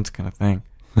Indiana Jones kind of thing.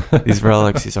 These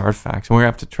relics, these artifacts. We're going to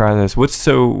have to try this.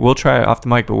 We'll try it off the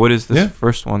mic, but what is this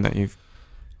first one that you've...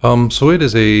 So it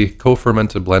is a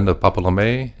co-fermented blend of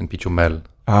Papalomé and Pichumel.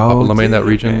 Papalomé in that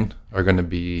region are going to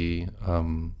be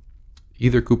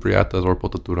either Cupriatas or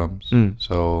Pototurams.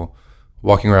 So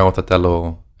walking around with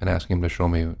Othello and asking him to show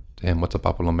me to him what's a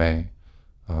Papalomé.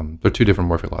 They're two different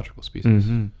morphological species.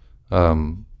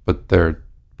 But they're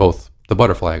both the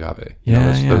butterfly agave.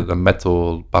 The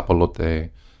metal papalote.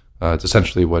 It's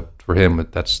essentially what, for him,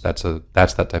 that's that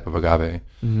type of agave.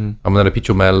 Then a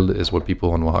Pichumel is what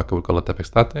people in Oaxaca would call a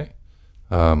tepextate.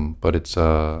 But it's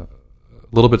a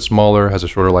little bit smaller, has a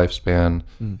shorter lifespan.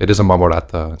 It is a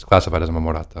mamorata. It's classified as a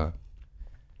mamorata.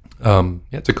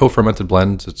 It's a co-fermented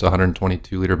blend. It's a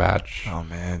 122-liter batch. Oh,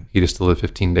 man. He distilled it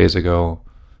 15 days ago.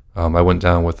 I went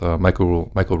down with Michael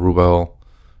Rubel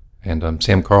and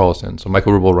Sam Carlson. So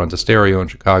Michael Rubel runs Asterio in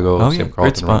Chicago. Sam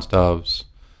Carlson runs Doves.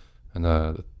 And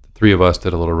the three of us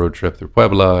did a little road trip through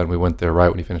Puebla, and we went there right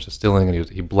when he finished distilling, and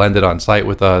he blended on site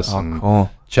with us,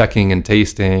 checking and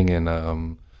tasting,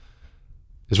 and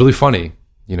it's really funny.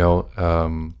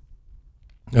 I've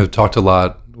talked a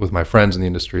lot with my friends in the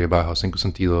industry about how Cinco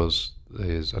Sentidos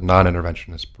is a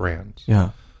non-interventionist brand.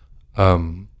 Yeah.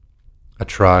 I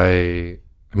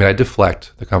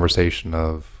deflect the conversation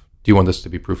of, do you want this to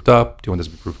be proofed up? Do you want this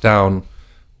to be proofed down?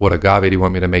 What agave do you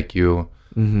want me to make you?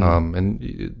 And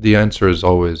the answer is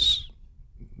always,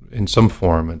 in some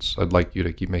form, I'd like you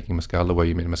to keep making mezcal the way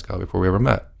you made mezcal before we ever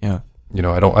met. Yeah.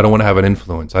 I don't want to have an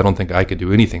influence. I don't think I could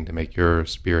do anything to make your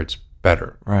spirits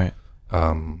better. Right.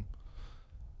 And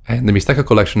the Mixteca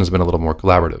collection has been a little more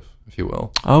collaborative, if you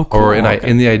will. Oh, cool. Or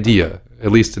in the idea,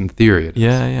 at least in theory. It is.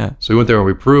 Yeah. So we went there and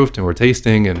we proofed and we're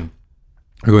tasting and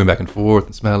we're going back and forth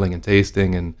and smelling and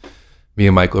tasting, and me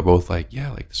and Michael are both like,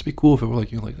 this would be cool if it were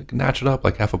like notch it up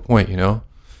like half a point, And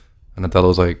Othello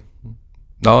was like,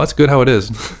 no, that's good how it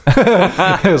is.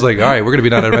 I was like, all right, we're going to be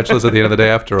non-interventionists at the end of the day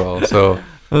after all. So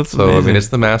amazing. It's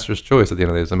the master's choice at the end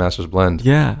of the day. It's the master's blend.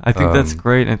 Yeah, I think that's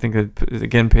great. I think it,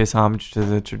 again, pays homage to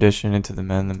the tradition and to the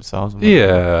men themselves.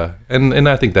 Yeah, and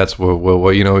I think that's what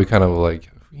we kind of like,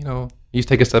 you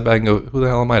take a step back and go, who the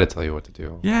hell am I to tell you what to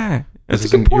do? Yeah, that's a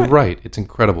good point. You're right. It's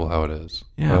incredible how it is.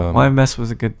 Yeah, why mess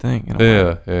was a good thing.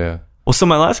 Yeah. Well, so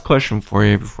my last question for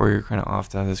you before you're kind of off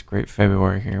to this great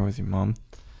February here with your mom.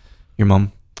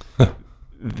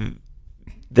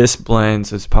 This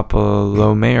blend is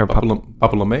Papalomé or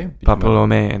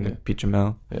Papalomé and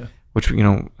Pichumel. Yeah. Which,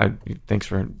 thanks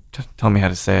for telling me how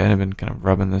to say it. I've been kind of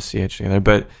rubbing the CH together.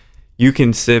 But you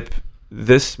can sip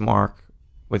this mark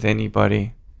with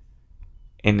anybody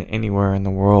in anywhere in the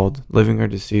world, living or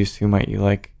deceased. Who might you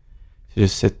like to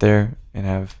just sit there and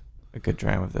have a good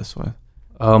dram of this with?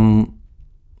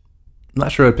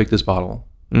 Not sure I'd pick this bottle,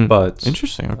 but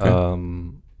interesting. Okay.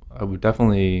 I would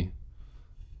definitely.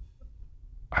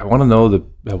 I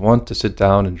want to sit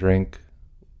down and drink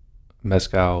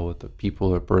mezcal with the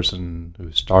people or person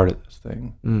who started this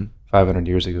thing 500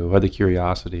 years ago, who had the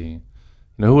curiosity.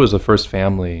 Who was the first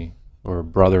family or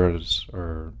brothers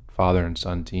or father and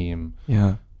son team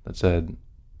that said,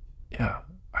 yeah,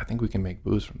 I think we can make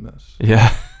booze from this.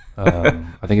 Yeah. I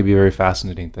think it'd be a very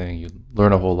fascinating thing. You'd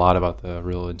learn a whole lot about the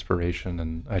real inspiration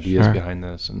and ideas behind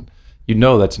this, and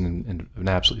that's an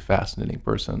absolutely fascinating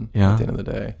person at the end of the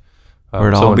day. Where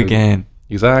it all began.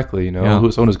 Exactly, someone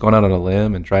who's gone out on a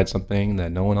limb and tried something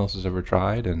that no one else has ever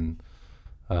tried, and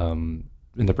in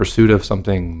the pursuit of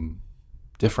something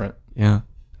different,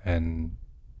 and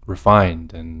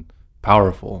refined and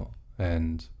powerful,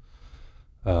 and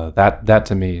that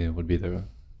to me would be the.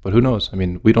 But who knows? I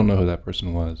mean, we don't know who that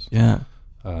person was. Yeah.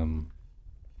 And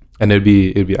it'd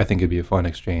be. I think it'd be a fun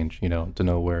exchange, to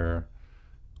know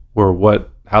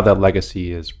how that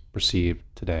legacy is perceived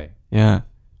today. Yeah.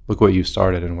 look what you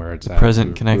started and where it's the at.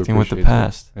 present connecting with the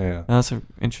past. Yeah. That's an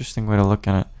interesting way to look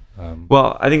at it.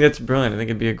 Well, I think that's brilliant. I think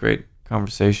it'd be a great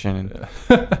conversation,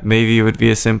 and maybe it would be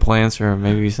a simple answer, or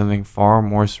maybe something far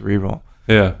more cerebral.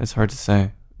 Yeah. It's hard to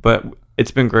say. But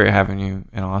it's been great having you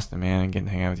in Austin, man, and getting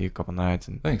to hang out with you a couple nights.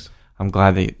 And thanks. I'm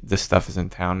glad that this stuff is in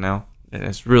town now. And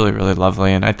it's really, really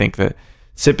lovely. And I think that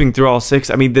sipping through all 6,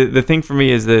 I mean, the thing for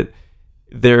me is that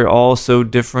they're all so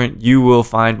different. You will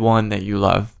find one that you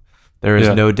love. There is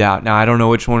no doubt. Now, I don't know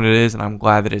which one it is, and I'm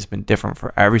glad that it's been different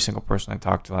for every single person I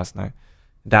talked to last night.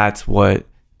 That's what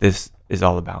this is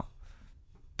all about.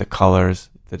 The colors,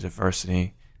 the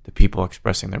diversity, the people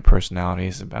expressing their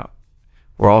personalities about.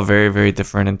 We're all very, very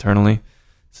different internally.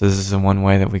 So this is the one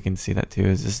way that we can see that too,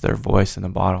 is just their voice in the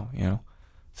bottle, you know?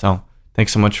 So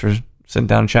thanks so much for sitting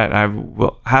down and chatting. I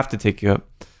will have to take you up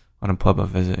on a Pueblo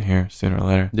visit here sooner or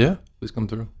later. Yeah, please come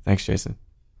through. Thanks, Jason.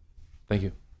 Thank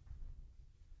you.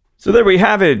 So there we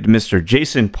have it, Mr.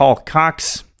 Jason Paul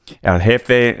Cox, El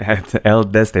Jefe at El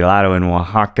Destilado in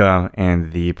Oaxaca,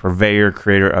 and the purveyor,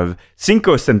 creator of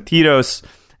Cinco Sentidos,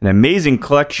 an amazing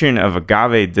collection of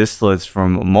agave distillates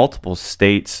from multiple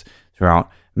states throughout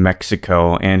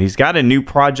Mexico. And he's got a new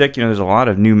project. You know, there's a lot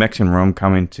of new Mexican rum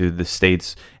coming to the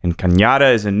States, and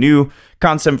Cañada is a new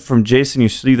concept from Jason. You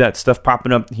see that stuff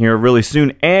popping up here really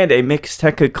soon. And a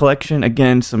Mixteca collection.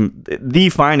 Again, the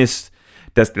finest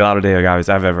Destilado de Agaves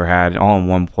I've ever had, all in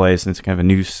one place, and it's kind of a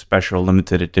new special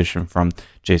limited edition from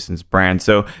Jason's brand.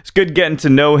 So it's good getting to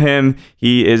know him.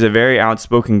 He is a very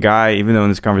outspoken guy, even though in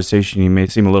this conversation he may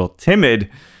seem a little timid,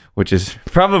 which is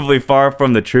probably far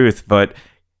from the truth. But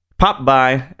pop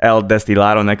by El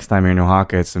Destilado next time you're in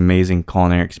Oaxaca. It's an amazing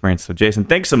culinary experience. So Jason,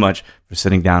 thanks so much for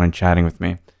sitting down and chatting with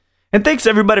me. And thanks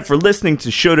everybody for listening to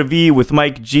Show to V with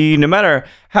Mike G. No matter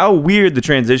how weird the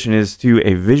transition is to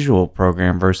a visual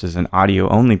program versus an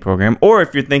audio-only program, or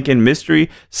if you're thinking Mystery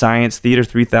Science Theater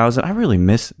 3000, I really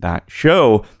miss that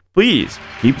show, please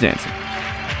keep dancing.